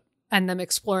about and them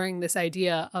exploring this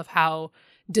idea of how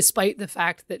despite the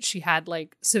fact that she had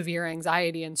like severe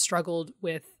anxiety and struggled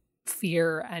with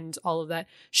fear and all of that,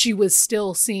 she was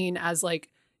still seen as like,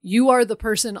 you are the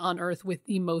person on Earth with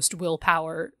the most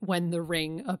willpower when the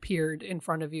ring appeared in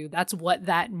front of you. That's what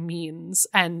that means.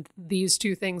 And these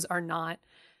two things are not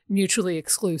mutually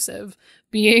exclusive.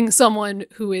 Being someone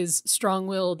who is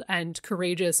strong-willed and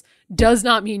courageous does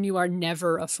not mean you are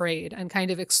never afraid, and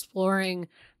kind of exploring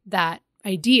that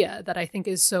idea that I think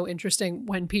is so interesting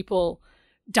when people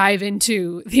dive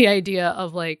into the idea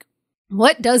of like,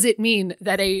 what does it mean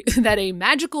that a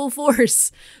magical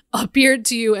force appeared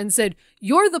to you and said,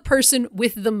 you're the person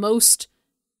with the most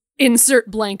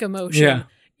insert blank emotion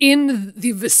in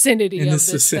the vicinity In of this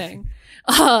this vicinity.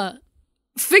 thing.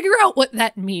 Figure out what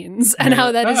that means and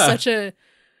how that is such a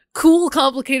cool,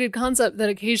 complicated concept that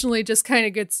occasionally just kind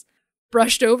of gets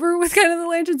brushed over with kind of the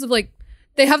lanterns of like,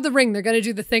 they have the ring, they're going to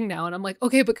do the thing now. And I'm like,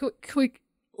 okay, but can we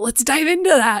let's dive into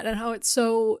that, and how it's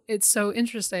so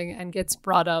interesting and gets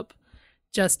brought up.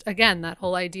 Just again, that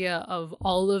whole idea of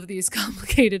all of these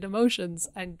complicated emotions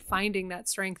and finding that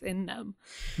strength in them.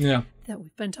 Yeah. That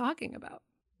we've been talking about.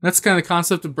 That's kind of the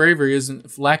concept of bravery,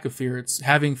 isn't lack of fear. It's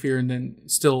having fear and then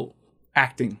still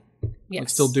acting. Yes. Like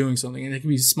still doing something. And it can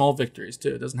be small victories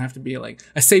too. It doesn't have to be like,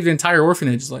 I saved an entire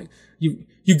orphanage. Like you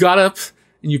got up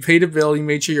and you paid a bill, you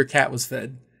made sure your cat was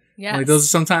fed. Yes. Like those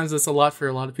sometimes that's a lot for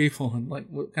a lot of people, and like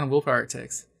what kind of willpower it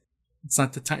takes. It's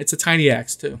not it's a tiny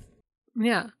axe too.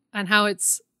 Yeah. And how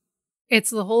it's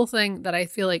the whole thing that I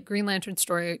feel like Green Lantern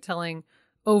storytelling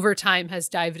over time has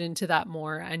dived into that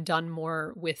more and done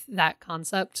more with that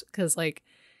concept. Because like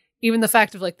even the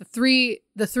fact of like the three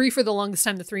for the longest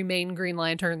time, the three main Green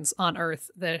Lanterns on Earth,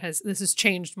 this has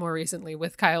changed more recently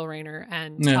with Kyle Rayner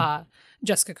and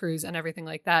Jessica Cruz and everything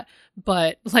like that.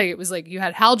 But like it was like you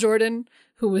had Hal Jordan,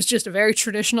 who was just a very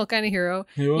traditional kind of hero.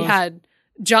 You had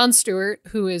John Stewart,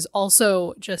 who is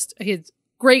also just he's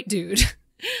great dude.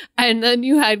 And then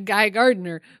you had Guy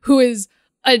Gardner, who is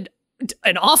an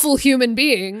awful human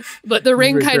being, but the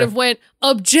ring kind of went,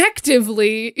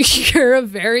 objectively, you're a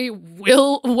very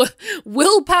willpower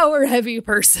heavy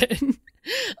person.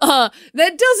 That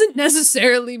doesn't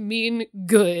necessarily mean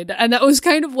good. And that was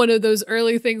kind of one of those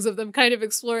early things of them kind of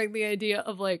exploring the idea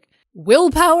of like,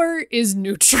 willpower is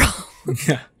neutral.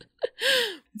 Yeah.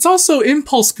 It's also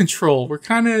impulse control. We're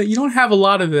you don't have a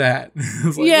lot of that.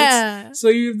 Like, so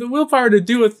you have the willpower to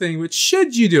do a thing, but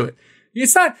should you do it?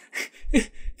 It's not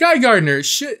Guy Gardner.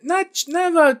 Not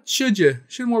about should you.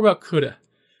 Should more about coulda.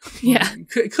 Yeah.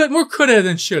 More coulda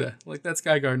than shoulda. Like that's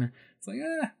Guy Gardner. It's like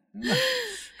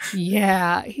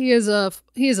Yeah, he is a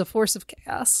force of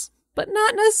chaos, but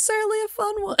not necessarily a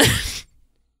fun one.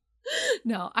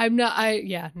 No, I'm not.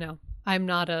 I'm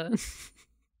not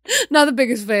not the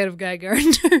biggest fan of Guy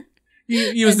Gardner.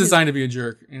 He was designed to be a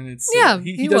jerk, and it's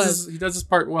he does his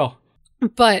part well.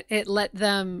 But it let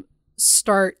them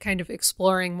start kind of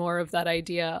exploring more of that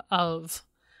idea of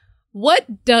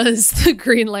what does the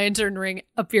Green Lantern ring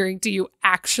appearing to you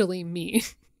actually mean?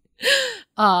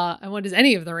 And what does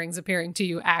any of the rings appearing to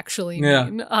you actually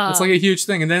mean? It's like a huge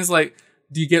thing. And then it's like,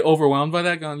 do you get overwhelmed by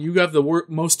that? Going, you have the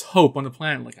most hope on the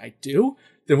planet. Like, I do?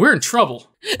 Then we're in trouble.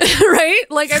 Right?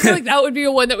 Like, I feel like that would be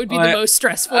one that would be the most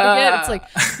stressful to get. It's like,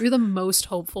 you're the most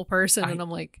hopeful person. And I'm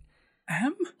like,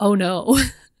 oh no.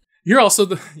 You're also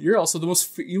the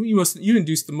most, you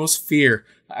induce the most fear.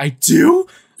 I do?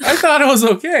 I thought it was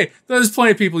okay. There's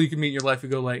plenty of people you can meet in your life who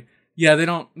go like, yeah, they're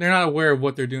not aware of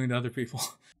what they're doing to other people.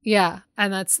 Yeah.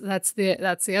 And that's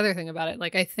the other thing about it.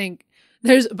 Like, I think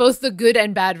there's both the good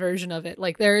and bad version of it.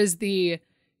 Like, there is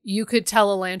you could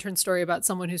tell a lantern story about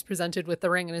someone who's presented with the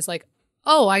ring and is like,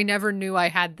 oh, I never knew I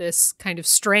had this kind of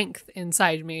strength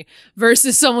inside me,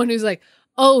 versus someone who's like,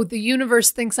 oh, the universe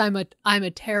thinks I'm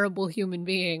a terrible human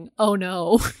being. Oh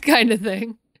no, kind of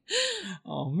thing.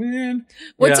 Oh man.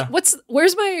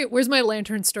 Where's my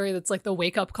lantern story that's like the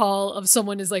wake up call of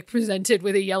someone is like presented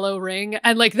with a yellow ring,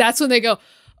 and like that's when they go,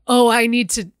 oh, I need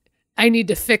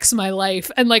to fix my life,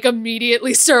 and like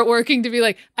immediately start working to be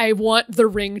like, I want the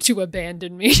ring to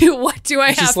abandon me. What do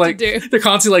I have to do? They're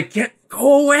constantly like,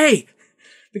 go away.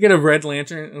 They get a red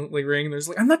lantern like ring, and they're just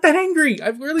like, I'm not that angry.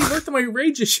 I've really worked on my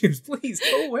rage issues. Please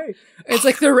go away. It's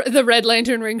like the red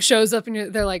lantern ring shows up,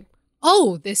 and they're like,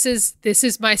 oh, this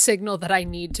is my signal that I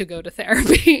need to go to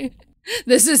therapy.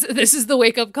 This is the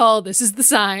wake up call. This is the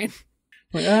sign.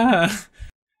 Like,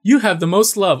 you have the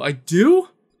most love. I do.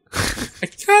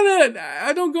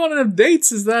 I don't go on enough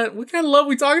dates. Is that what kind of love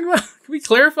we talking about? Can we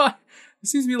clarify? It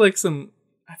seems to be like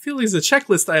I feel there's a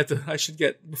checklist I should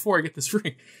get before I get this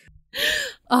ring.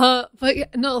 But yeah,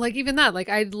 no, like even that, like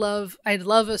I'd love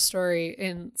a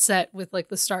story set with like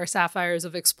the Star Sapphires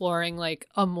of exploring like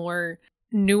a more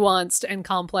nuanced and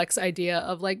complex idea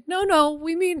of like, no,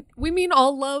 we mean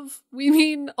all love. We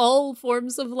mean all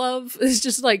forms of love. It's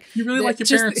just like, you really like your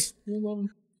parents. You love them.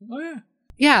 Oh yeah.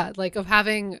 Yeah, like of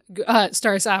having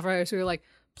Star Sapphires who are like,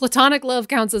 platonic love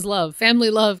counts as love. Family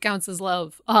love counts as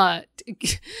love.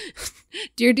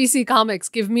 Dear DC Comics,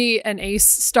 give me an ace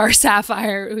Star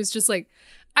Sapphire who's just like,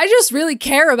 I just really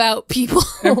care about people.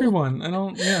 Everyone.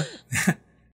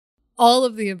 All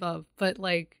of the above. But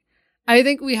like, I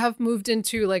think we have moved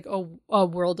into like a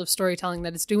world of storytelling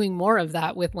that is doing more of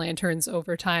that with lanterns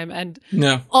over time. And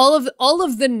all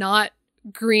of the not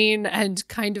green and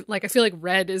kind of like, I feel like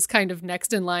red is kind of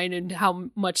next in line in how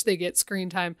much they get screen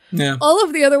time. Yeah. All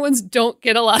of the other ones don't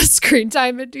get a lot of screen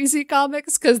time in DC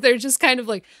Comics because they're just kind of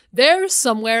like, they're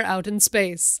somewhere out in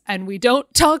space and we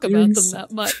don't talk about them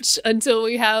that much until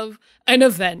we have an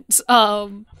event.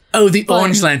 The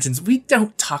Orange Lanterns. We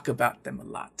don't talk about them a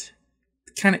lot.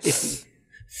 Kind of iffy.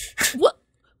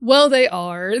 Well, they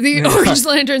are. The Orange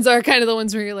Lanterns are kind of the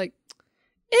ones where you're like,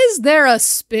 is there a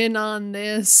spin on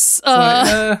this?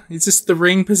 It's just the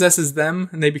ring possesses them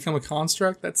and they become a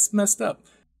construct. That's messed up.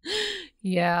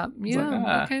 Yeah,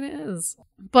 it kind of is.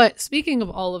 But speaking of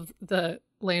all of the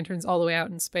lanterns all the way out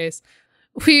in space,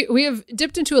 we have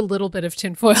dipped into a little bit of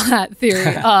tinfoil hat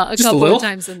theory a couple of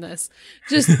times in this.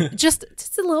 Just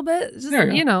a little bit. Just,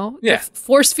 if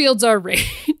force fields are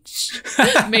range.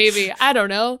 Maybe. I don't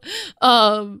know.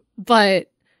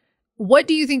 But what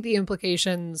do you think the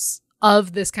implications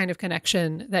of this kind of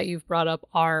connection that you've brought up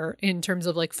are in terms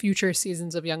of like future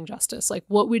seasons of Young Justice? Like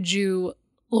what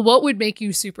would make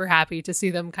you super happy to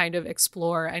see them kind of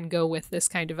explore and go with this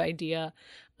kind of idea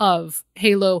of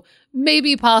Halo,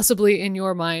 maybe possibly in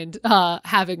your mind,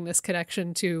 having this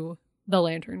connection to the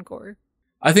Lantern Corps?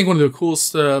 I think one of the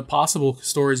coolest possible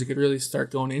stories it could really start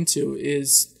going into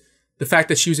is the fact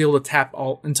that she was able to tap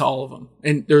into all of them.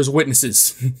 And there's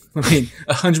witnesses. I mean,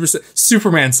 100%.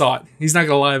 Superman saw it. He's not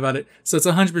going to lie about it. So it's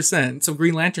 100%. So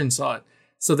Green Lantern saw it.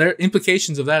 So their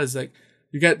implications of that is like,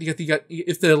 you got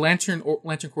if the Lantern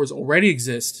Corps already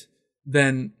exist,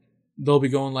 then they'll be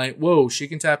going like, whoa, she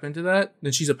can tap into that?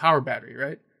 Then she's a power battery,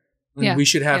 right? And we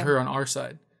should have her on our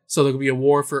side. So there could be a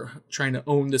war for trying to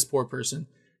own this poor person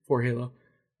for Halo.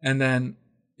 And then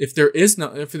if there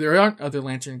aren't other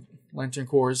Lantern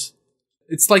Corps,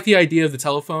 it's like the idea of the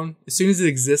telephone. As soon as it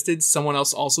existed, someone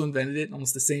else also invented it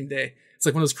almost the same day. It's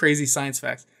like one of those crazy science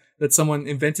facts that someone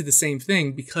invented the same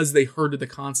thing because they heard of the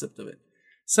concept of it.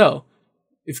 So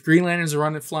if Green Lanterns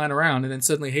are flying around and then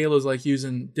suddenly Halo's like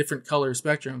using different color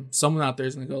spectrum, someone out there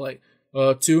is going to go like,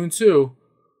 2 and 2.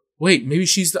 Wait, maybe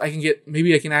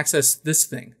maybe I can access this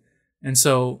thing. And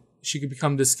so she could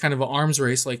become this kind of an arms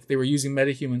race. Like they were using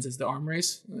metahumans as the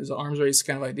arms race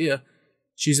kind of idea.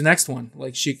 She's the next one.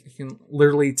 Like she can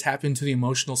literally tap into the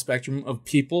emotional spectrum of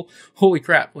people. Holy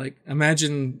crap. Like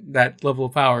imagine that level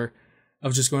of power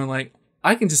of just going like,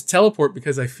 I can just teleport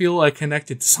because I feel like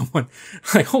connected to someone.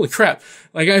 Like, holy crap.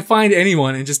 Like I find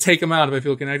anyone and just take them out if I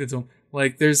feel connected to them.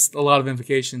 Like there's a lot of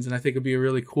implications and I think it'd be a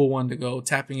really cool one to go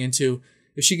tapping into.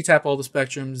 If she could tap all the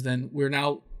spectrums, then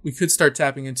we could start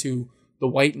tapping into the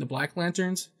white and the black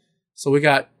lanterns. So we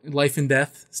got life and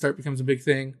death becomes a big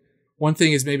thing. One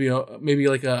thing is maybe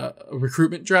like a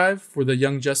recruitment drive for the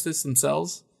Young Justice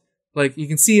themselves. Like you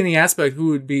can see in the aspect who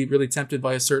would be really tempted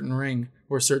by a certain ring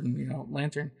or a certain,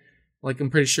 lantern. Like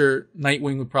I'm pretty sure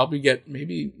Nightwing would probably get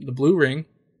maybe the blue ring.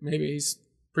 Maybe he's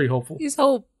pretty hopeful. He's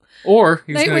hope. Or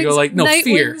he's going to go like, no,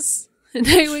 fear.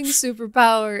 Nightwing's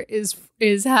superpower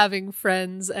is having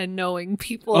friends and knowing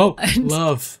people. Oh, and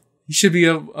love. He should be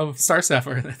a Star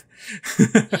Sapphire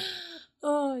then.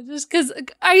 Oh, just because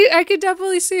I could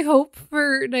definitely see hope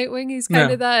for Nightwing. He's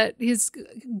kind of he's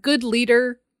good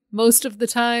leader most of the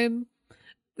time.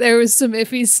 There was some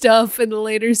iffy stuff in the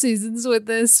later seasons with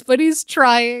this, but he's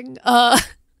trying.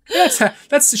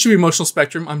 That should be emotional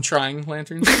spectrum. I'm trying,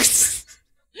 Lanterns.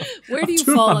 Where do you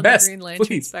fall on the Green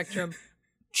Lantern spectrum?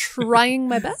 Trying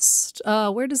my best?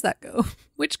 Where does that go?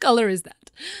 Which color is that?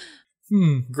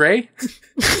 Gray?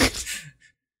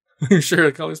 Are you sure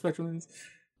the color spectrum is?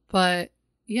 But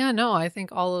yeah, no, I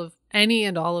think all of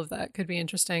that could be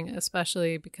interesting,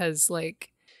 especially because like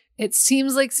it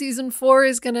seems like season 4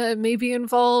 is gonna maybe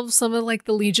involve some of like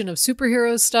the Legion of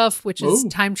Superheroes stuff, which is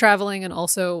time traveling and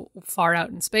also far out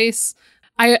in space.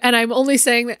 I'm only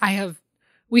saying that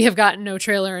we have gotten no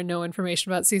trailer and no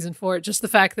information about season 4. Just the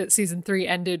fact that season 3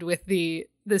 ended with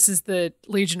this is the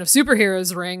Legion of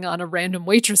Superheroes ring on a random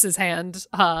waitress's hand.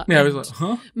 I was like,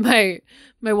 huh? My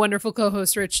wonderful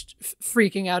co-host Rich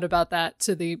freaking out about that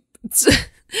to the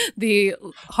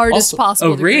hardest also,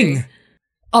 possible degree. Ring.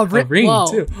 A ring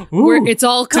too. It's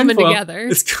all coming together.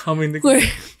 It's coming together.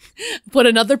 Put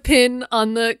another pin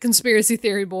on the conspiracy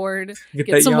theory board.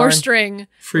 Get some more string.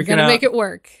 We're gonna make it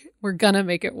work. We're gonna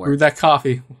make it work. Brew that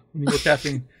coffee. We need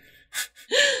caffeine.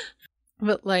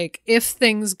 But like, if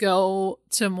things go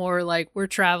to more like we're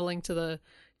traveling to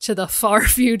the far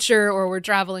future or we're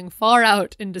traveling far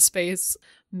out into space,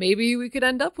 maybe we could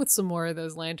end up with some more of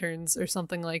those lanterns or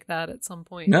something like that at some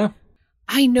point. No.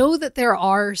 I know that there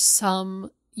are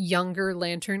some younger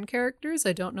lantern characters.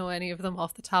 I don't know any of them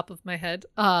off the top of my head.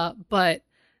 But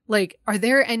like, are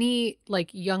there any like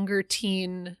younger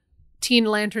teen teen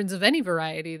lanterns of any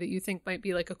variety that you think might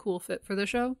be like a cool fit for the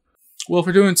show? Well, if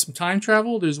we're doing some time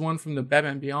travel, there's one from the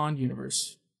Batman Beyond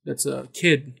universe. That's a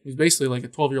kid who's basically like a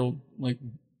 12-year-old like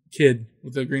kid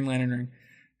with a Green Lantern ring.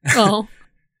 Oh.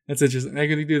 That's interesting. I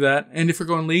could do that. And if we're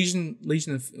going Legion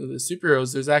of the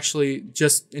superheroes, there's actually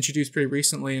just introduced pretty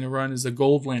recently in a run is a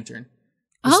Gold Lantern.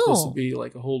 It's supposed to be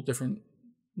like a whole different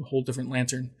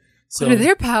lantern. So, what are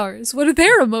their powers? What are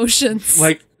their emotions?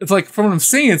 Like it's like from what I'm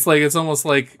seeing, it's almost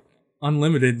like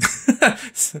unlimited.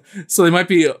 So they might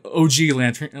be OG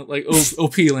lantern, like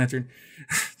OP lantern.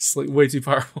 Just like way too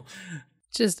powerful.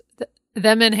 Just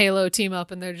them and Halo team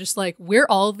up and they're just like, we're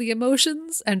all the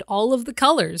emotions and all of the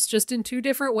colors, just in 2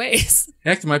 different ways.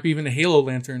 Heck, there might be even a Halo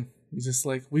lantern. He's just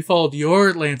like, we followed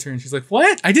your lantern. She's like,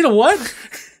 what? I did a what?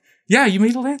 Yeah, you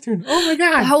made a lantern. Oh my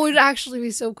God. That would actually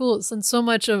be so cool, since so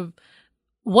much of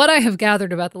what I have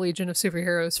gathered about the Legion of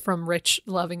Superheroes from Rich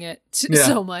loving it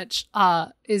so much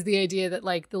is the idea that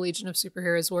like the Legion of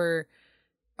Superheroes were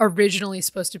originally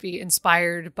supposed to be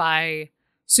inspired by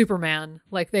Superman.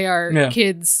 Like they are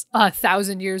kids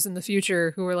 1,000 years in the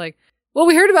future who were like, well,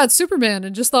 we heard about Superman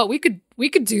and just thought we could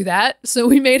do that. So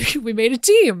we made a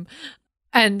team.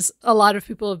 And a lot of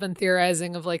people have been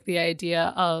theorizing of like the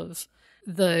idea of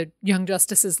the Young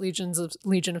Justice's Legion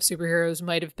of Superheroes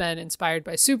might have been inspired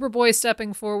by Superboy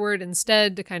stepping forward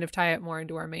instead to kind of tie it more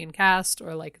into our main cast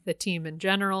or like the team in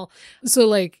general. So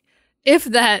like if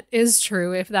that is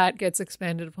true, if that gets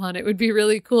expanded upon, it would be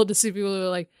really cool to see people who are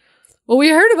like, well, we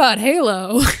heard about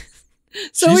Halo.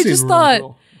 So we just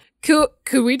thought, could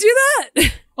we do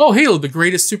that? Oh, Halo, the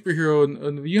greatest superhero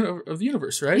of the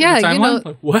universe, right? Yeah, you know,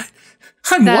 like, what?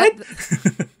 What?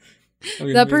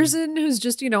 That person who's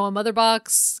just, a mother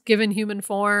box given human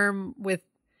form with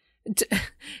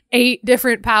 8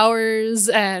 different powers,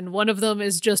 and one of them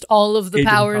is just all of the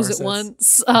powers at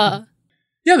once. Yeah,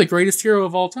 the greatest hero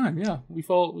of all time. Yeah, we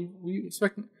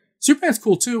expect Superman's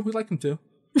cool too. We like him too.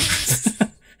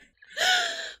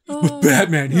 But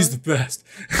Batman, he's the best.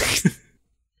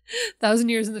 1,000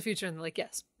 years in the future, and they're like,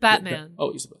 yes, Batman.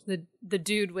 Oh, he's the best. The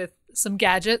dude with some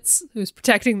gadgets who's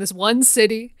protecting this one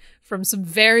city from some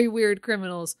very weird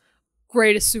criminals.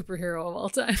 Greatest superhero of all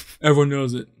time. Everyone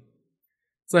knows it.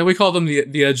 It's like we call them the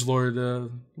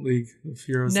Edgelord League of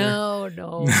Heroes. No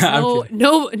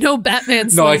Batman.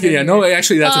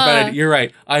 Actually, that's a bad idea. You're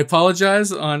right. I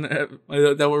apologize on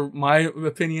that were my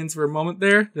opinions for a moment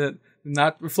there that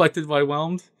not reflected by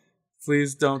Whelmed.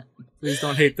 Please don't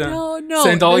hate them. No.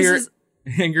 Send all your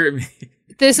anger at me.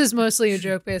 This is mostly a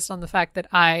joke based on the fact that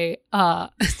I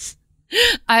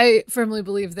firmly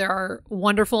believe there are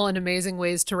wonderful and amazing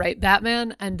ways to write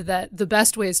Batman, and that the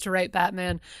best ways to write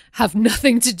Batman have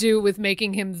nothing to do with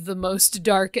making him the most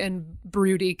dark and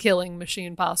broody killing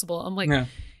machine possible. I'm like,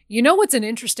 You know what's an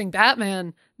interesting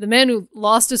Batman? The man who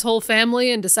lost his whole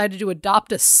family and decided to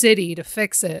adopt a city to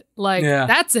fix it.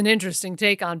 That's an interesting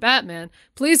take on Batman.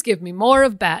 Please give me more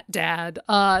of Bat Dad.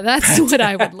 That's what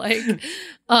I would like.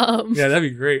 Yeah, that'd be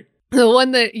great. The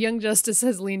one that Young Justice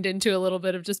has leaned into a little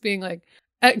bit of just being like,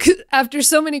 after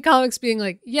so many comics being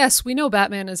like, yes, we know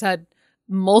Batman has had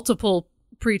multiple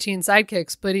preteen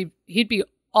sidekicks, but he'd be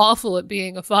awful at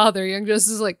being a father. Young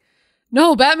Justice is like,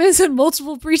 no, Batman's had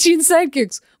multiple preteen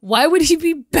sidekicks. Why would he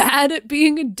be bad at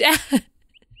being a dad?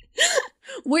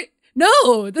 Wait,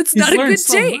 no, that's not a good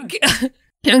take.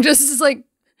 Young Justice is like,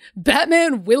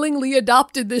 Batman willingly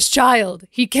adopted this child.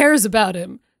 He cares about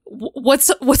him. What's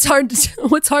hard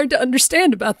to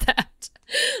understand about that?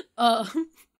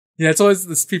 Yeah, it's always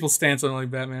this people's stance on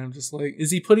like Batman. I'm just like,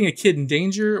 is he putting a kid in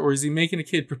danger, or is he making a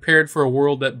kid prepared for a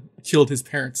world that killed his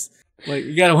parents? Like,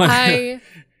 you gotta wonder.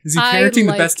 Is he parenting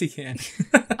the best he can?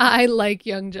 I like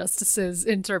Young Justice's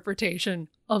interpretation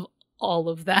of all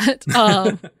of that.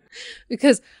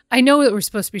 Because I know that we're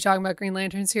supposed to be talking about Green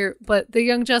Lanterns here, but the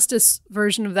Young Justice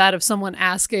version of that, of someone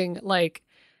asking, like,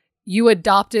 you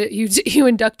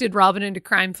inducted Robin into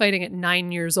crime fighting at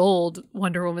 9 years old,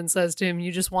 Wonder Woman says to him,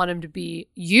 you just want him to be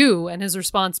you. And his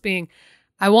response being,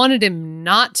 I wanted him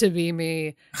not to be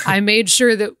me. I made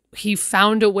sure that he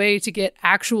found a way to get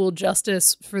actual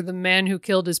justice for the man who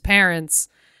killed his parents.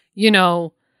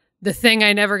 The thing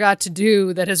I never got to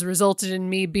do that has resulted in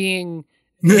me being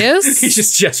this. He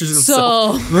just gestures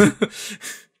himself.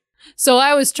 So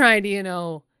I was trying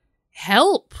to,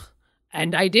 help.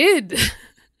 And I did.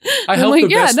 I helped the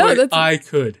best way I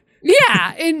could.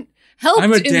 Yeah, and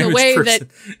helped in the way that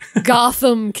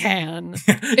Gotham can.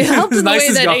 It helped in the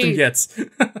way that Gotham gets.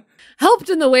 Helped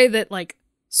in the way that like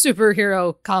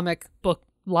superhero comic book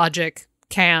logic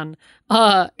can.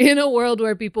 In a world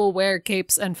where people wear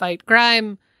capes and fight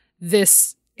crime,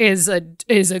 this is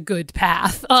a good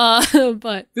path.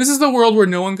 But this is the world where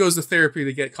no one goes to therapy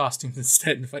to get costumes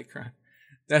instead and fight crime.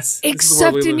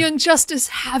 Except in Young Justice,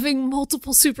 having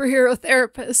multiple superhero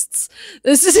therapists.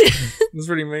 This is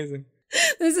pretty amazing.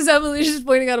 This is Emily just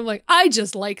pointing out. I'm like, I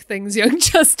just like things Young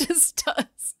Justice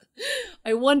does.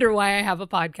 I wonder why I have a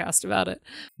podcast about it.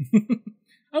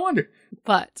 I wonder.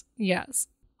 But yes,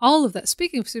 all of that.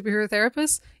 Speaking of superhero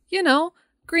therapists,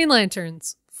 Green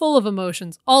Lanterns, full of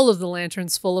emotions. All of the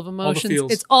lanterns full of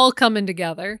emotions. It's all coming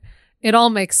together. It all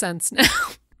makes sense now.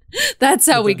 That's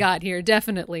how we got here.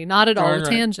 Definitely. Not at all a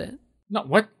tangent. No,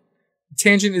 what?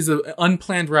 Tangent is an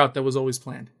unplanned route that was always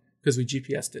planned because we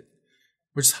GPS'd it.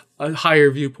 Which is a higher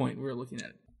viewpoint we're looking at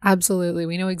it. Absolutely.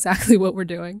 We know exactly what we're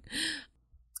doing.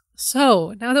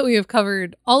 So now that we have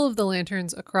covered all of the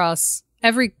lanterns across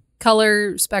every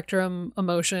color, spectrum,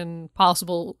 emotion,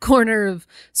 possible corner of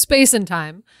space and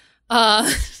time,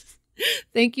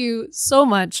 thank you so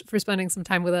much for spending some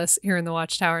time with us here in the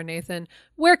Watchtower, Nathan.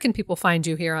 Where can people find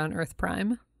you here on Earth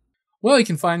Prime? Well, you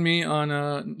can find me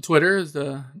on Twitter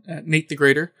at Nate the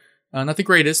Greater. Not the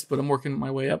greatest, but I'm working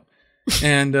my way up.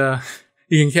 And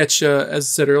you can catch, as I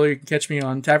said earlier, you can catch me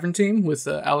on Tavern Team with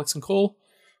Alex and Cole.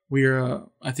 We're,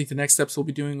 I think the next steps we'll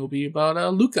be doing will be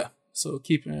about Luca. So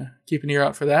keep an ear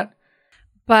out for that.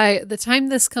 By the time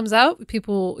this comes out,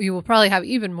 you will probably have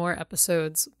even more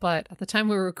episodes. But at the time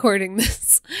we're recording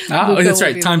this, that's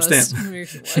right, timestamp.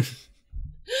 This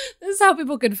is how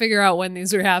people can figure out when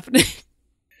these are happening.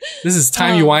 This is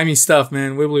timey-wimey stuff,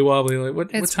 man. Wibbly wobbly. Like,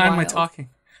 what time am I talking?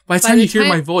 By the time you hear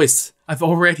my voice, I've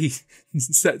already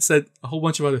said a whole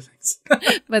bunch of other things.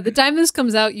 By the time this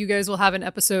comes out, you guys will have an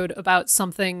episode about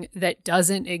something that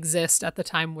doesn't exist at the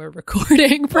time we're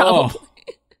recording, probably.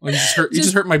 Oh, you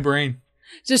just hurt my brain.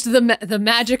 Just the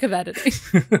magic of editing.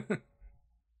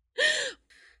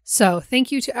 So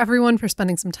thank you to everyone for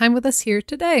spending some time with us here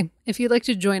today. If you'd like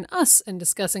to join us in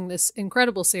discussing this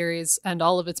incredible series and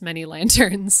all of its many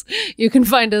lanterns, you can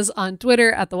find us on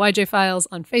Twitter at the YJ Files,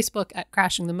 on Facebook at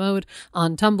Crashing the Mode,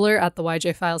 on Tumblr at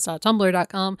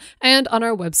theyjfiles.tumblr.com, and on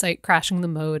our website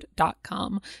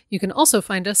crashingthemode.com. You can also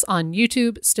find us on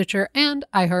YouTube, Stitcher, and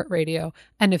iHeartRadio.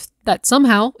 And if that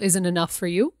somehow isn't enough for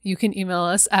you, you can email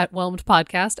us at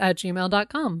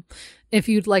whelmedpodcast@gmail.com. If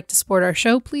you'd like to support our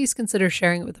show, please consider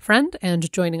sharing it with a friend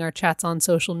and joining our chats on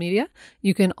social media.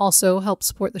 You can also help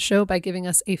support the show by giving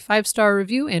us a 5-star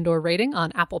review and/or rating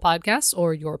on Apple Podcasts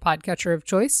or your podcatcher of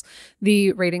choice.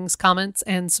 The ratings, comments,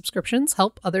 and subscriptions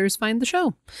help others find the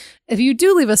show. If you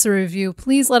do leave us a review,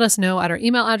 please let us know at our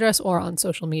email address or on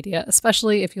social media,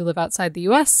 especially if you live outside the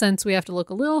US, since we have to look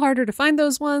a little harder to find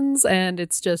those ones, and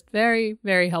it's just very,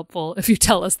 very helpful if you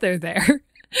tell us they're there.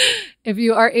 If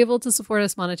you are able to support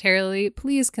us monetarily,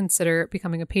 please consider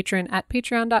becoming a patron at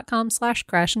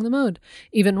patreon.com/crashingthemode.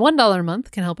 Even $1 a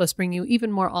month can help us bring you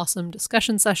even more awesome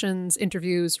discussion sessions,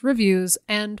 interviews, reviews,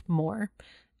 and more.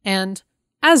 And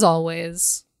as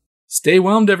always, stay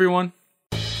whelmed, everyone.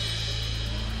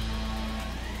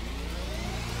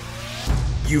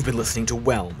 You've been listening to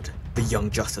Whelmed, the Young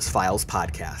Justice Files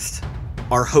podcast.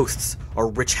 Our hosts are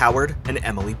Rich Howard and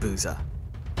Emily Booza.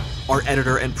 Our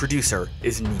editor and producer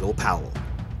is Neil Powell.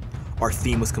 Our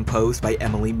theme was composed by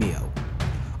Emily Mio.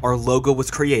 Our logo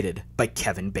was created by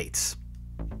Kevin Bates.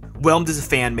 Whelmed is a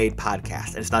fan-made podcast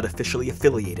and is not officially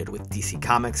affiliated with DC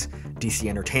Comics, DC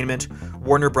Entertainment,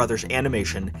 Warner Brothers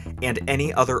Animation, and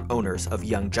any other owners of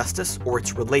Young Justice or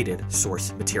its related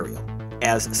source material.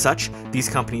 As such, these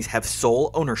companies have sole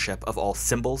ownership of all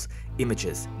symbols,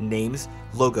 images, names,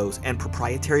 logos, and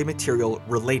proprietary material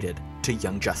related to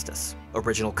Young Justice.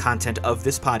 Original content of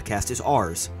this podcast is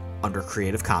ours under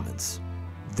Creative Commons.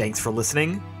 Thanks for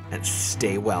listening, and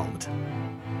stay whelmed.